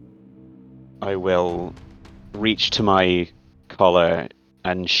I will reach to my collar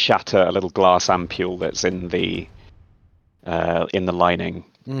and shatter a little glass ampule that's in the lining.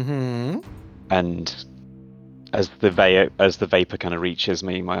 Mm-hmm. And as the vapor kind of reaches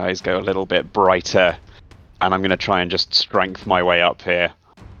me, my eyes go a little bit brighter, and I'm going to try and just strength my way up here.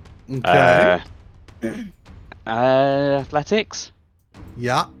 Okay. Athletics?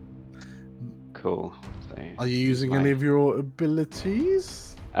 Yeah. Cool. So, Are you using any of your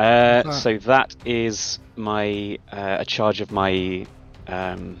abilities? So that is my a charge of my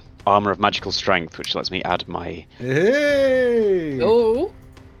armor of magical strength, which lets me add my Hey! Oh.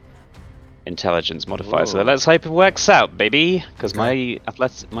 intelligence modifier. So Whoa. let's hope it works out, baby, because Okay.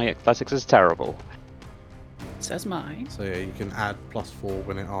 my athletics is terrible. Says mine. So yeah, you can add +4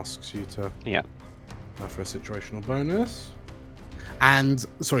 when it asks you to. Yeah. For a situational bonus. And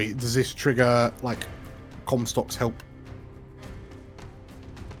sorry, does this trigger like Comstock's help?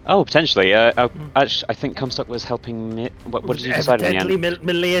 Oh, potentially. Actually, I think Comstock was helping me. What did you decide in the Evidently, end?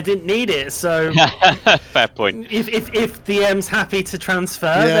 Malia didn't need it, so Fair point. if the M's happy to transfer,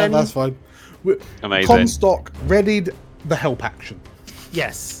 Yeah, then that's fine. Amazing. Comstock readied the help action.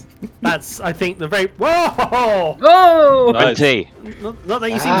 yes, that's I think the very whoa. Oh! Nice. Tea. Not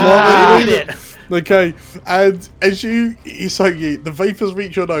that you seem Ah. to need it. Okay, and as the vapors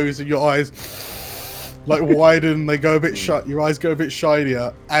reach your nose and your eyes like widen, they go a bit shut, your eyes go a bit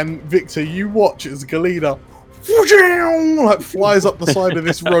shinier, and Victor, you watch as Galena like flies up the side of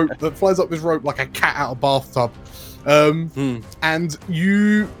this rope, like a cat out of bathtub. And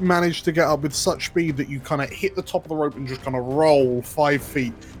you manage to get up with such speed that you kind of hit the top of the rope and just kind of roll 5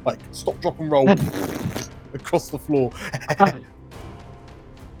 feet, like stop, drop, and roll across the floor.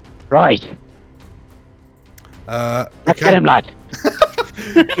 Right. Let's get him, lad.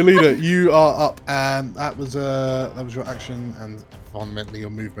 Galena, you are up, and that was your action and fundamentally your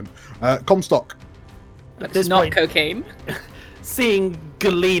movement. Comstock. At this Not point, cocaine. seeing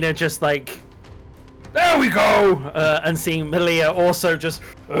Galena just like, there we go, and seeing Malia also just.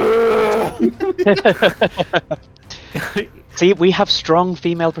 See, we have strong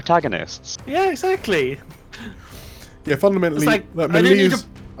female protagonists. Yeah, exactly. Yeah, fundamentally, It's like, like, I didn't need Malia's.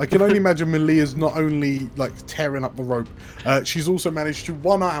 I can only imagine Malia's not only like tearing up the rope, she's also managed to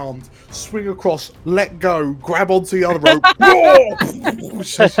one-armed swing across, let go, grab onto the other rope.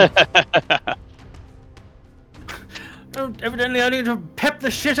 Evidently, I need to pep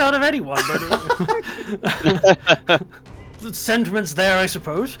the shit out of anyone. But the sentiment's there, I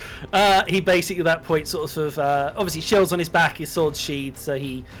suppose. He basically at that point sort of obviously shield's on his back, his sword's sheathed, so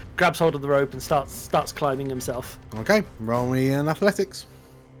he grabs hold of the rope and starts climbing himself. Okay, roll me an athletics.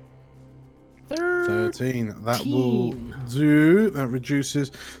 13. That will do. That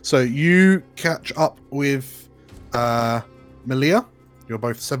reduces. So you catch up with Malia. You're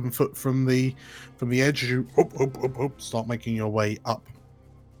both 7 foot from the edge. You start making your way up.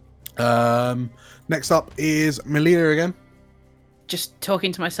 Next up is Malia again. Just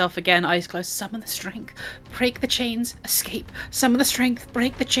talking to myself again, eyes closed. Summon the strength, break the chains, escape. Summon the strength,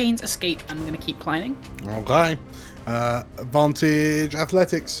 break the chains, escape. And I'm gonna keep climbing. Okay. Advantage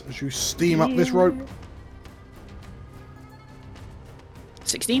athletics as you steam up this rope.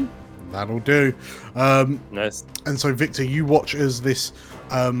 16. That'll do. Nice. And so, Victor, you watch as this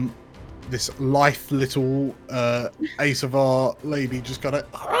lithe little Ace of Our Lady just kind of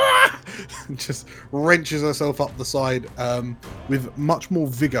just wrenches herself up the side with much more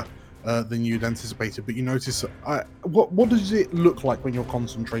vigor than you'd anticipated. But you notice, what does it look like when you're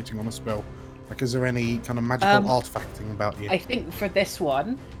concentrating on a spell? Like, is there any kind of magical artifacting about you? I think for this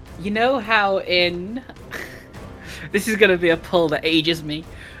one, you know how in this is gonna be a pull that ages me,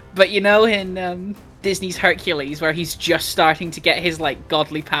 but you know in Disney's Hercules where he's just starting to get his like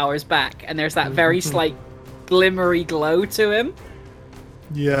godly powers back, and there's that very slight glimmery glow to him.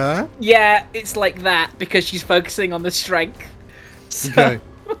 Yeah. Yeah, it's like that because she's focusing on the strength. So... Okay.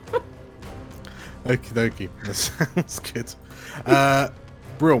 Okie dokie. That sounds good.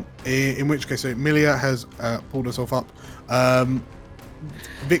 Brill. In which case, so Milia has pulled herself up.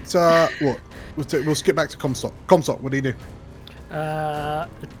 Victor, what? We'll skip back to Comstock. Comstock, what do you do?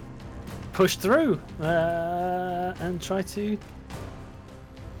 Push through and try to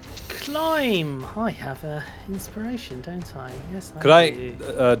climb. I have inspiration, don't I? Yes, Could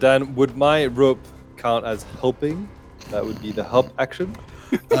do. Dan, would my rope count as helping? That would be the help action.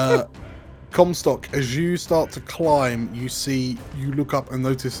 Comstock, as you start to climb, you look up and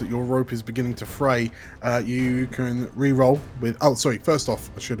notice that your rope is beginning to fray. You can re-roll with. Oh, sorry. First off,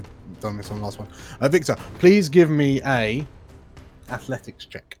 I should have done this on the last one. Victor, please give me a athletics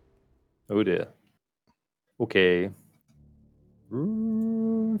check. Oh dear. Okay.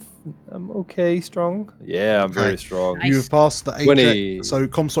 I'm okay, strong. Yeah, I'm very strong. Nice. You've passed the 8 20. check, so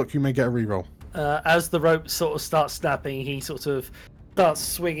Comstock, you may get a re-roll. As the rope sort of starts snapping, he sort of starts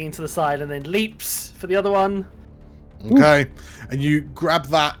swinging to the side and then leaps for the other one. Okay, and you grab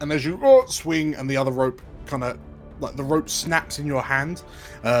that, and as you swing, and the other rope kind of like the rope snaps in your hand,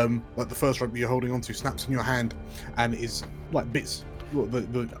 like the first rope that you're holding onto snaps in your hand, and is like bits.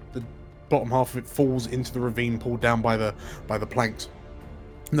 The bottom half of it falls into the ravine, pulled down by the planks.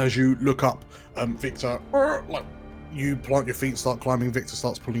 And as you look up, Victor, like you plant your feet, start climbing. Victor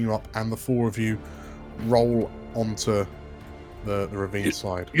starts pulling you up, and the four of you roll onto the ravine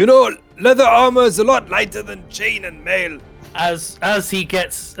side. You know, leather armor is a lot lighter than chain and mail. As he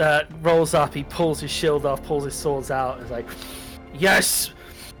gets rolls up, he pulls his shield off, pulls his swords out, and is like, "Yes,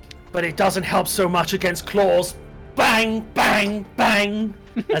 but it doesn't help so much against claws." Bang, bang, bang!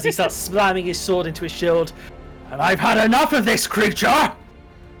 As he starts slamming his sword into his shield, and I've had enough of this creature.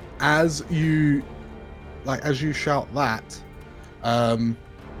 As you shout that,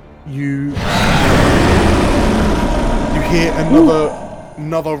 you hear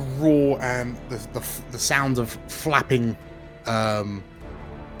another roar and the sound of flapping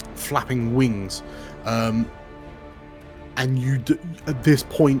wings, and at this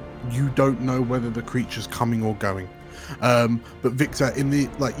point you don't know whether the creature's coming or going. But Victor,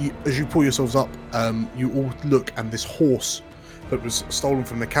 as you pull yourselves up, you all look, and this horse that was stolen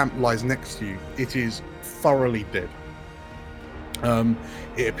from the camp lies next to you. It is thoroughly dead.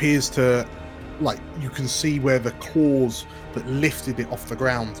 It appears to, like, you can see where the claws that lifted it off the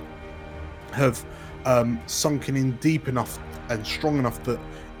ground have sunken in deep enough and strong enough that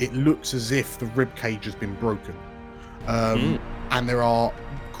it looks as if the rib cage has been broken. And there are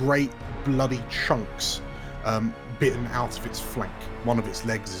great bloody chunks bitten out of its flank. One of its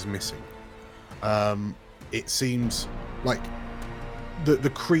legs is missing. It seems like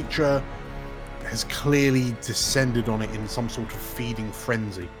the creature has clearly descended on it in some sort of feeding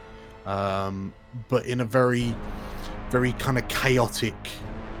frenzy, but in a very, very kind of chaotic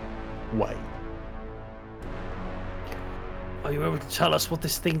way. Are you able to tell us what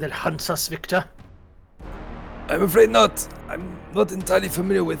this thing that hunts us, Victor? I'm afraid not. I'm not entirely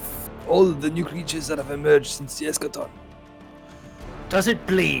familiar with all the new creatures that have emerged since the eschaton. Does it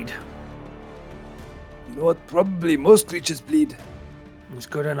bleed? You know what? Probably most creatures bleed. It's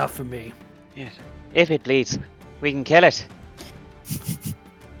good enough for me. Yes. If it bleeds, we can kill it.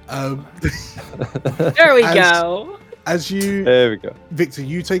 There we go. There we go. Victor,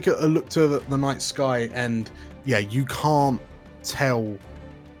 you take a look to the night sky, and yeah, you can't tell.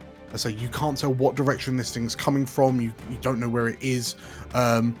 You can't tell what direction this thing's coming from. You don't know where it is.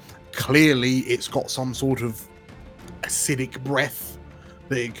 Clearly, it's got some sort of acidic breath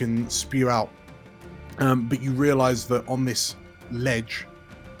that it can spew out. But you realise that on this ledge,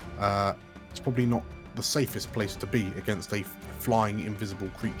 it's probably not the safest place to be against a flying invisible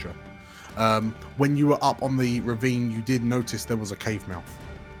creature. When you were up on the ravine, you did notice there was a cave mouth.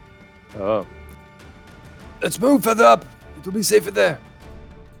 Oh. Let's move further up. It'll be safer there.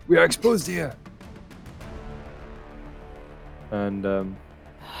 We are exposed here. And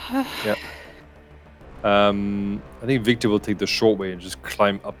yeah. I think Victor will take the short way and just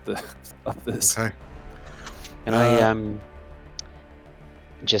climb up this. Okay. Can I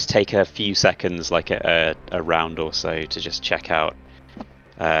just take a few seconds, like a round or so, to just check out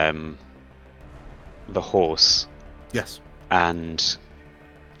the horse? Yes. And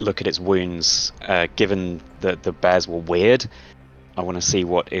look at its wounds. Given that the bears were weird, I want to see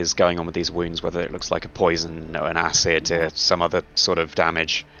what is going on with these wounds, whether it looks like a poison or an acid or some other sort of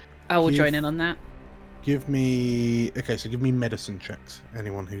damage. I will join in on that. Give me medicine checks.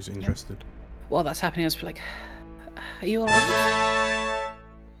 Anyone who's interested. While that's happening, I was like, "Are you alright?"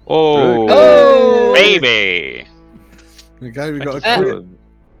 Oh! Oh! Baby. Okay, we got a Excellent.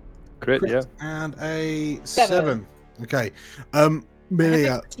 crit, Crit, yeah. and a 7. Okay,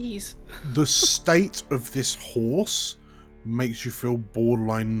 Milia, Jeez. the state of this horse makes you feel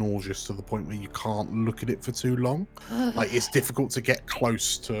borderline nauseous to the point where you can't look at it for too long. Like, it's difficult to get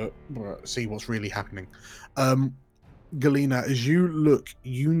close to see what's really happening. Galena, as you look,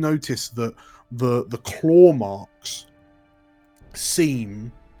 you notice that the claw marks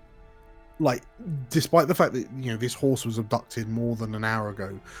seem like, despite the fact that this horse was abducted more than an hour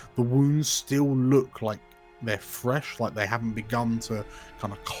ago, the wounds still look like they're fresh, like they haven't begun to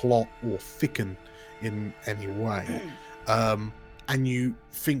kind of clot or thicken in any way. And you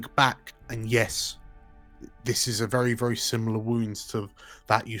think back, and yes, this is a very, very similar wound to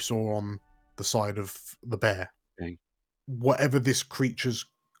that you saw on the side of the bear. Okay. Whatever this creature's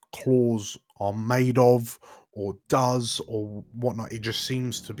claws are made of or does or whatnot, it just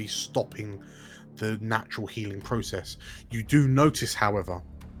seems to be stopping the natural healing process. You do notice, however,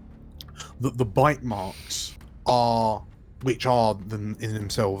 that the bite marks which are in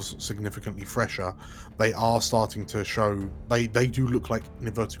themselves significantly fresher, they are starting to show, they do look like, in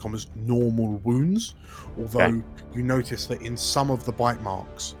inverted commas, normal wounds, although you notice that in some of the bite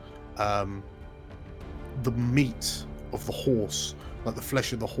marks, the meat of the horse, like the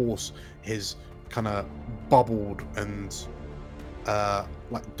flesh of the horse, is kind of bubbled and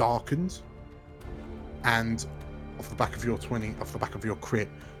like darkened. And off the back of your crit,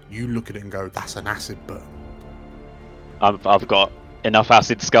 you look at it and go, "That's an acid burn." I've got enough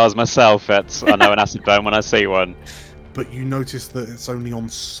acid scars myself. I know an acid burn when I see one. But you notice that it's only on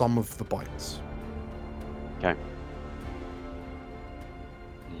some of the bites. Okay.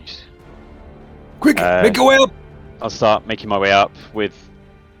 Quick, make your way up. I'll start making my way up with.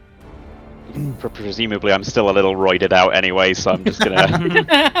 Presumably, I'm still a little roided out anyway, so I'm just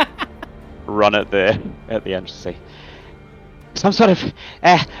gonna run at the entrance. Some sort of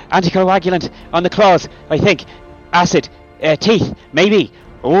anticoagulant on the claws, I think. Acid, teeth, maybe.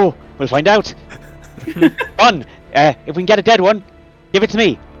 Oh, we'll find out. One, if we can get a dead one, give it to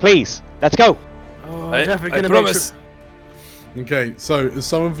me, please. Let's go. Oh, I definitely gonna promise. Okay, so as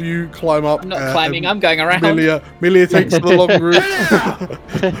some of you climb up, I'm not climbing, I'm going around. Milia takes the long route.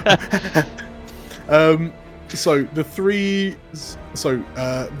 So the three,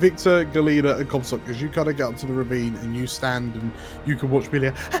 Victor, Galena, and Comstock, as you kind of get up to the ravine and you stand and you can watch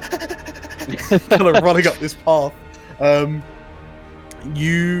Milia kind of running up this path.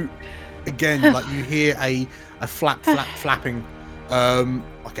 You again, like, you hear a flapping,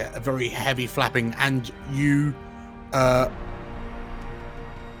 like a very heavy flapping, and you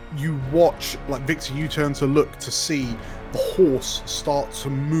watch, like, Victor, you turn to look to see the horse start to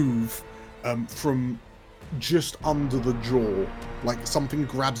move from just under the jaw, like something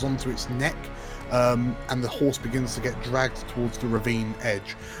grabs onto its neck, and the horse begins to get dragged towards the ravine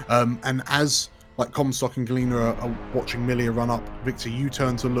edge. And as, like, Comstock and Galena are watching Milia run up, Victor, you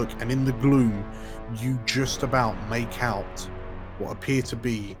turn to look, and in the gloom, you just about make out what appear to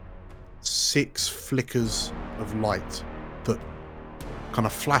be 6 flickers of light that kind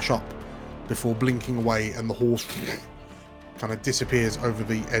of flash up before blinking away, and the horse kind of disappears over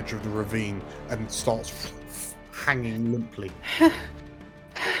the edge of the ravine and starts hanging limply.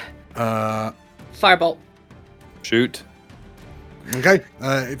 Firebolt. Shoot. Okay,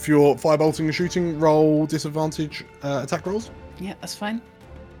 if you're firebolting and shooting, roll disadvantage attack rolls. Yeah, that's fine.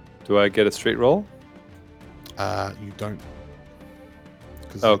 Do I get a straight roll? You don't.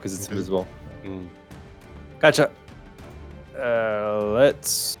 Oh, because it's invisible. Gotcha.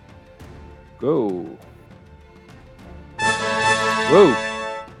 Let's go. Whoa.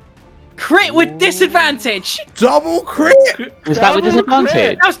 Crit with disadvantage! Double crit! Is that with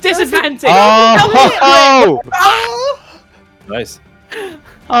disadvantage? That was disadvantage! Oh! Nice.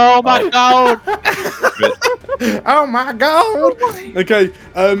 Oh my god! Oh my god! Okay,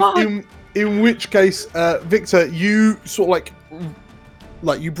 in which case, Victor, you sort of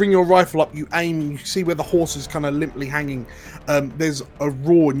like you bring your rifle up, you aim, you see where the horse is kind of limply hanging. There's a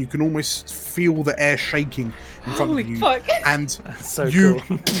roar, and you can almost feel the air shaking in front of you. Fuck. And so you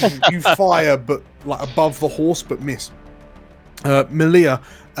cool. you fire, but like above the horse, but miss. Milia,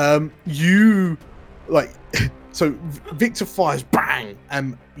 you like so Victor fires, bang,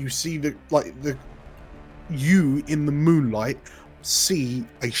 and you see you in the moonlight see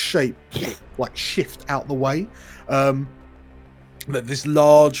a shape like shift out the way. That this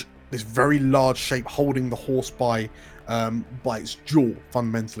very large shape holding the horse by its jaw,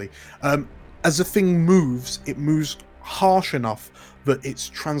 fundamentally. As the thing moves, it moves harsh enough that its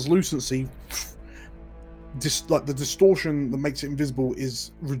translucency the distortion that makes it invisible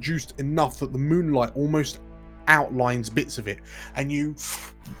is reduced enough that the moonlight almost outlines bits of it. And you,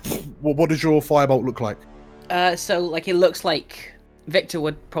 well, what does your firebolt look like? So like it looks like Victor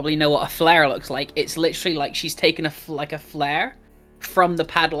would probably know what a flare looks like. It's literally like she's taken a flare from the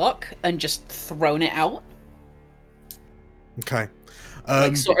padlock and just thrown it out. Okay.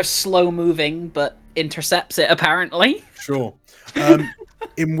 Like sort of slow moving, but intercepts it apparently. Sure.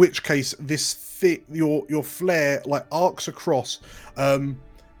 In which case, your flare like arcs across,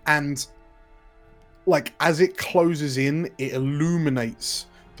 and like as it closes in, it illuminates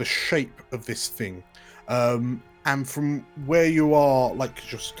the shape of this thing. And from where you are, like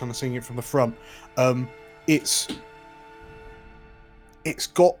just kind of seeing it from the front, it's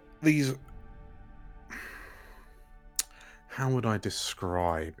got these. How would I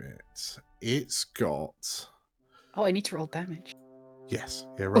describe it? It's got. Oh, I need to roll damage. Yes.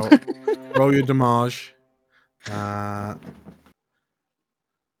 Yeah. Roll your damage.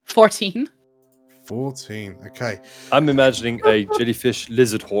 14. 14. Okay. I'm imagining a jellyfish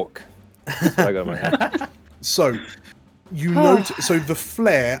lizard hawk. That's what I got in my head. So you notice. So the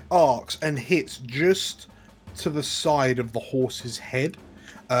flare arcs and hits just to the side of the horse's head,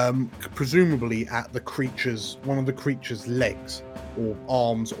 presumably at one of the creature's legs or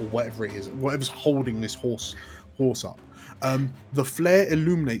arms or whatever it is, whatever's holding this horse up. The flare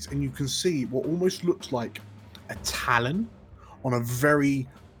illuminates, and you can see what almost looks like a talon on a very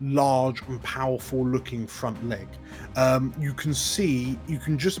large and powerful looking front leg. You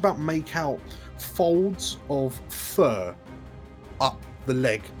can just about make out folds of fur up the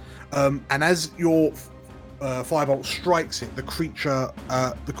leg, and as your firebolt strikes it, the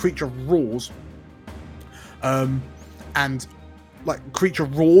creature roars, and like creature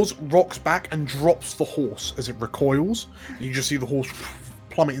roars, rocks back, and drops the horse as it recoils. You just see the horse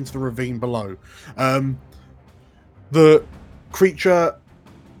plummet into the ravine below. The creature,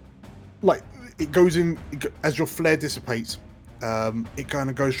 like it goes in as your flare dissipates. It kind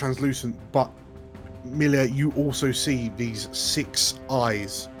of goes translucent, but Milia, you also see these 6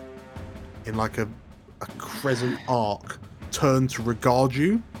 eyes in like a crescent arc turn to regard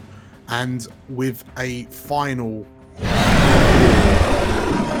you, and with a final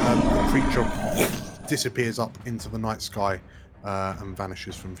the creature disappears up into the night sky and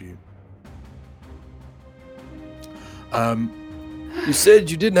vanishes from view. You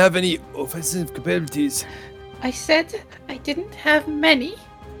said you didn't have any offensive capabilities. I said I didn't have many.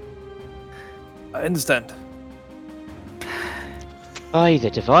 I understand. By the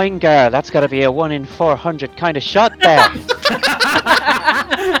divine girl, that's got to be a 1 in 400 kind of shot there.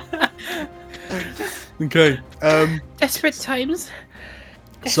 Okay. Desperate times.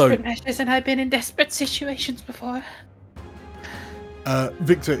 Desperate measures, and I've been in desperate situations before.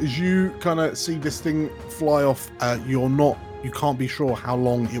 Victor, as you kind of see this thing fly off, you can't be sure how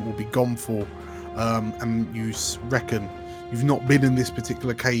long it will be gone for, and you reckon you've not been in this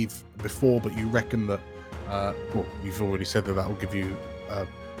particular cave before, but you reckon that well, you've already said that will give you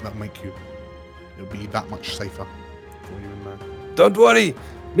it'll be that much safer for you in there. Don't worry.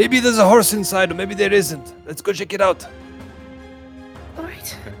 Maybe there's a horse inside, or maybe there isn't. Let's go check it out. All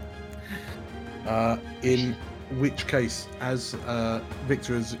right. Okay. In which case, as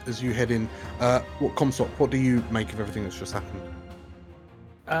Victor, as you head in, Comstock, what do you make of everything that's just happened?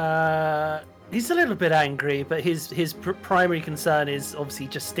 He's a little bit angry, but his primary concern is obviously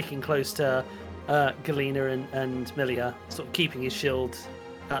just sticking close to Galena and Milia, sort of keeping his shield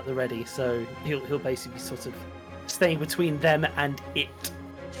at the ready. So he'll basically be sort of staying between them and it.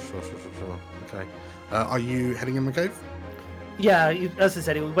 Sure. Okay. Are you heading in the cave? Yeah, as I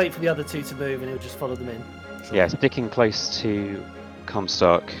said, he'll wait for the other 2 to move, and he'll just follow them in. Sure. Yeah, sticking close to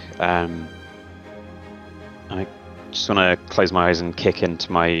Comstock. I just want to close my eyes and kick into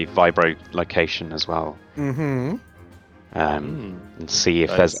my vibro location as well. Mm-hmm. And see if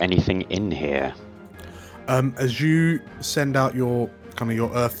there's anything in here. As you send out your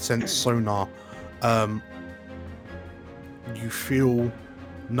Earth sense sonar, you feel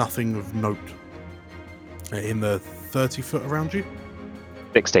nothing of note in the 30 foot around you.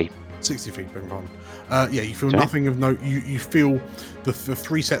 60 feet, beg your pardon. Yeah, you feel nothing of note. You feel the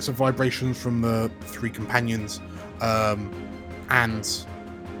 3 sets of vibrations from the 3 companions, and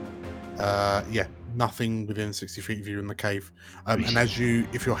nothing within 60 feet of you in the cave. And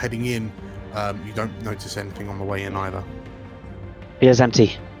if you're heading in, you don't notice anything on the way in either. Beer's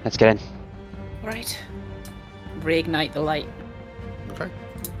empty. Let's get in. All right. Reignite the light. Okay.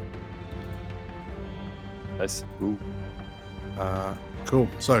 Nice. Ooh. Cool.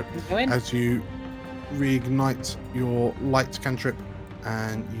 So, Go in. as you reignite your light cantrip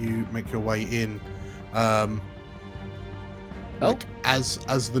and you make your way in, Like,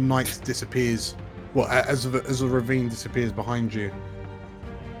 as the night disappears, as the ravine disappears behind you,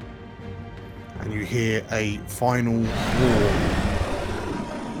 and you hear a final roar.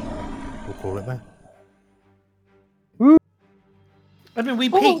 We'll call it there. I mean, we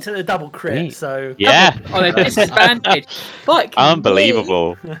peaked at the double crit, so Yeah. On a disadvantage. Fuck me.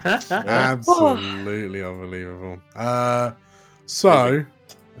 Unbelievable. Absolutely unbelievable. So,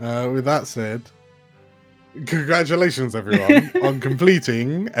 with that said, congratulations everyone on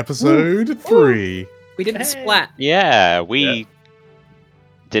completing episode 3. We didn't splat. Yeah, we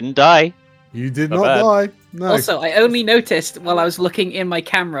didn't die. You did Not not bad. die. No. Also, I only noticed while I was looking in my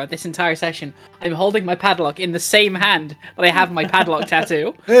camera this entire session, I'm holding my padlock in the same hand that I have my padlock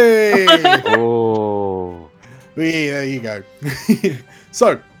tattoo. Hey! Oh. There you go.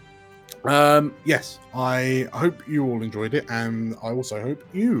 So, yes, I hope you all enjoyed it, and I also hope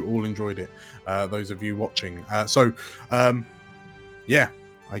you all enjoyed it, those of you watching. Yeah,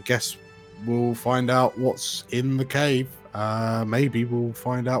 I guess we'll find out what's in the cave. Maybe we'll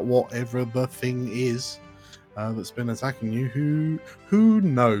find out whatever the thing is that's been attacking you. Who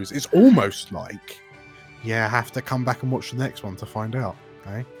knows? It's almost like you have to come back and watch the next one to find out.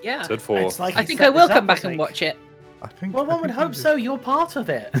 Okay? Yeah. Episode 4. it's like I he think set I will this up, come back I and think. watch it. I think. Well, one would hope so. You're part of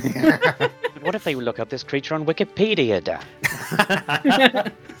it. What if they look up this creature on Wikipedia, Dan?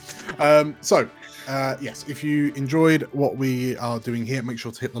 Yes, if you enjoyed what we are doing here, make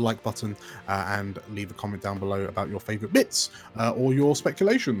sure to hit the like button and leave a comment down below about your favorite bits or your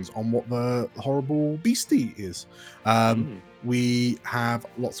speculations on what the horrible beastie is. We have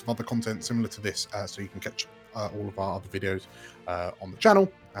lots of other content similar to this, so you can catch all of our other videos on the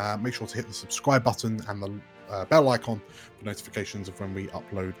channel. Make sure to hit the subscribe button and the bell icon for notifications of when we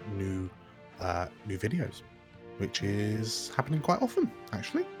upload new videos, which is happening quite often,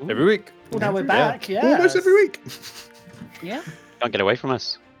 actually. Every week. Well, now we're back. Yeah. Almost every week. Yeah. Can't get away from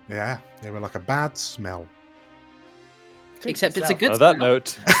us. Yeah, they were like a bad smell. Except it's a good On that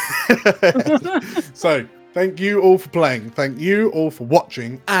smell. note, So, thank you all for playing. Thank you all for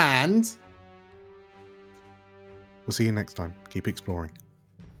watching, and we'll see you next time. Keep exploring.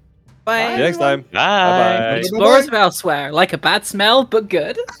 Bye. see you next time. Bye. Bye-bye. Explorers of Elsewhere, like a bad smell, but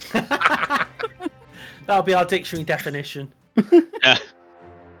good. That'll be our dictionary definition.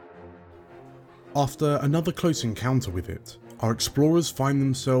 After another close encounter with it, our explorers find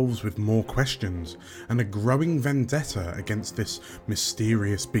themselves with more questions and a growing vendetta against this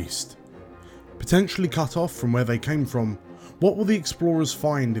mysterious beast. Potentially cut off from where they came from, what will the explorers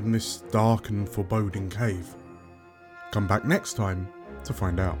find in this dark and foreboding cave? Come back next time to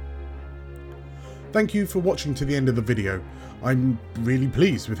find out. Thank you for watching to the end of the video. I'm really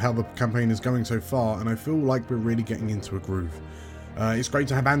pleased with how the campaign is going so far, and I feel like we're really getting into a groove. It's great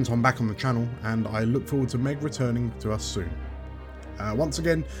to have Anton back on the channel, and I look forward to Meg returning to us soon. Once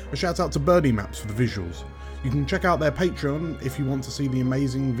again, a shout out to Birdie Maps for the visuals. You can check out their Patreon if you want to see the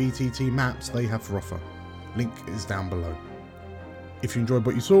amazing VTT maps they have for offer. Link is down below. If you enjoyed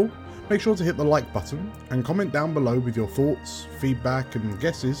what you saw, make sure to hit the like button and comment down below with your thoughts, feedback and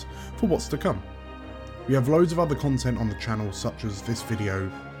guesses for what's to come. We have loads of other content on the channel, such as this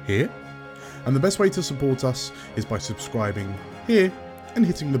video here, and the best way to support us is by subscribing here and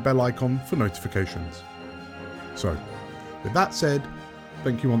hitting the bell icon for notifications. So, with that said,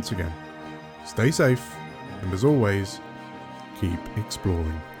 thank you once again. Stay safe, and as always, keep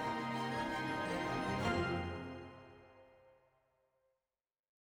exploring.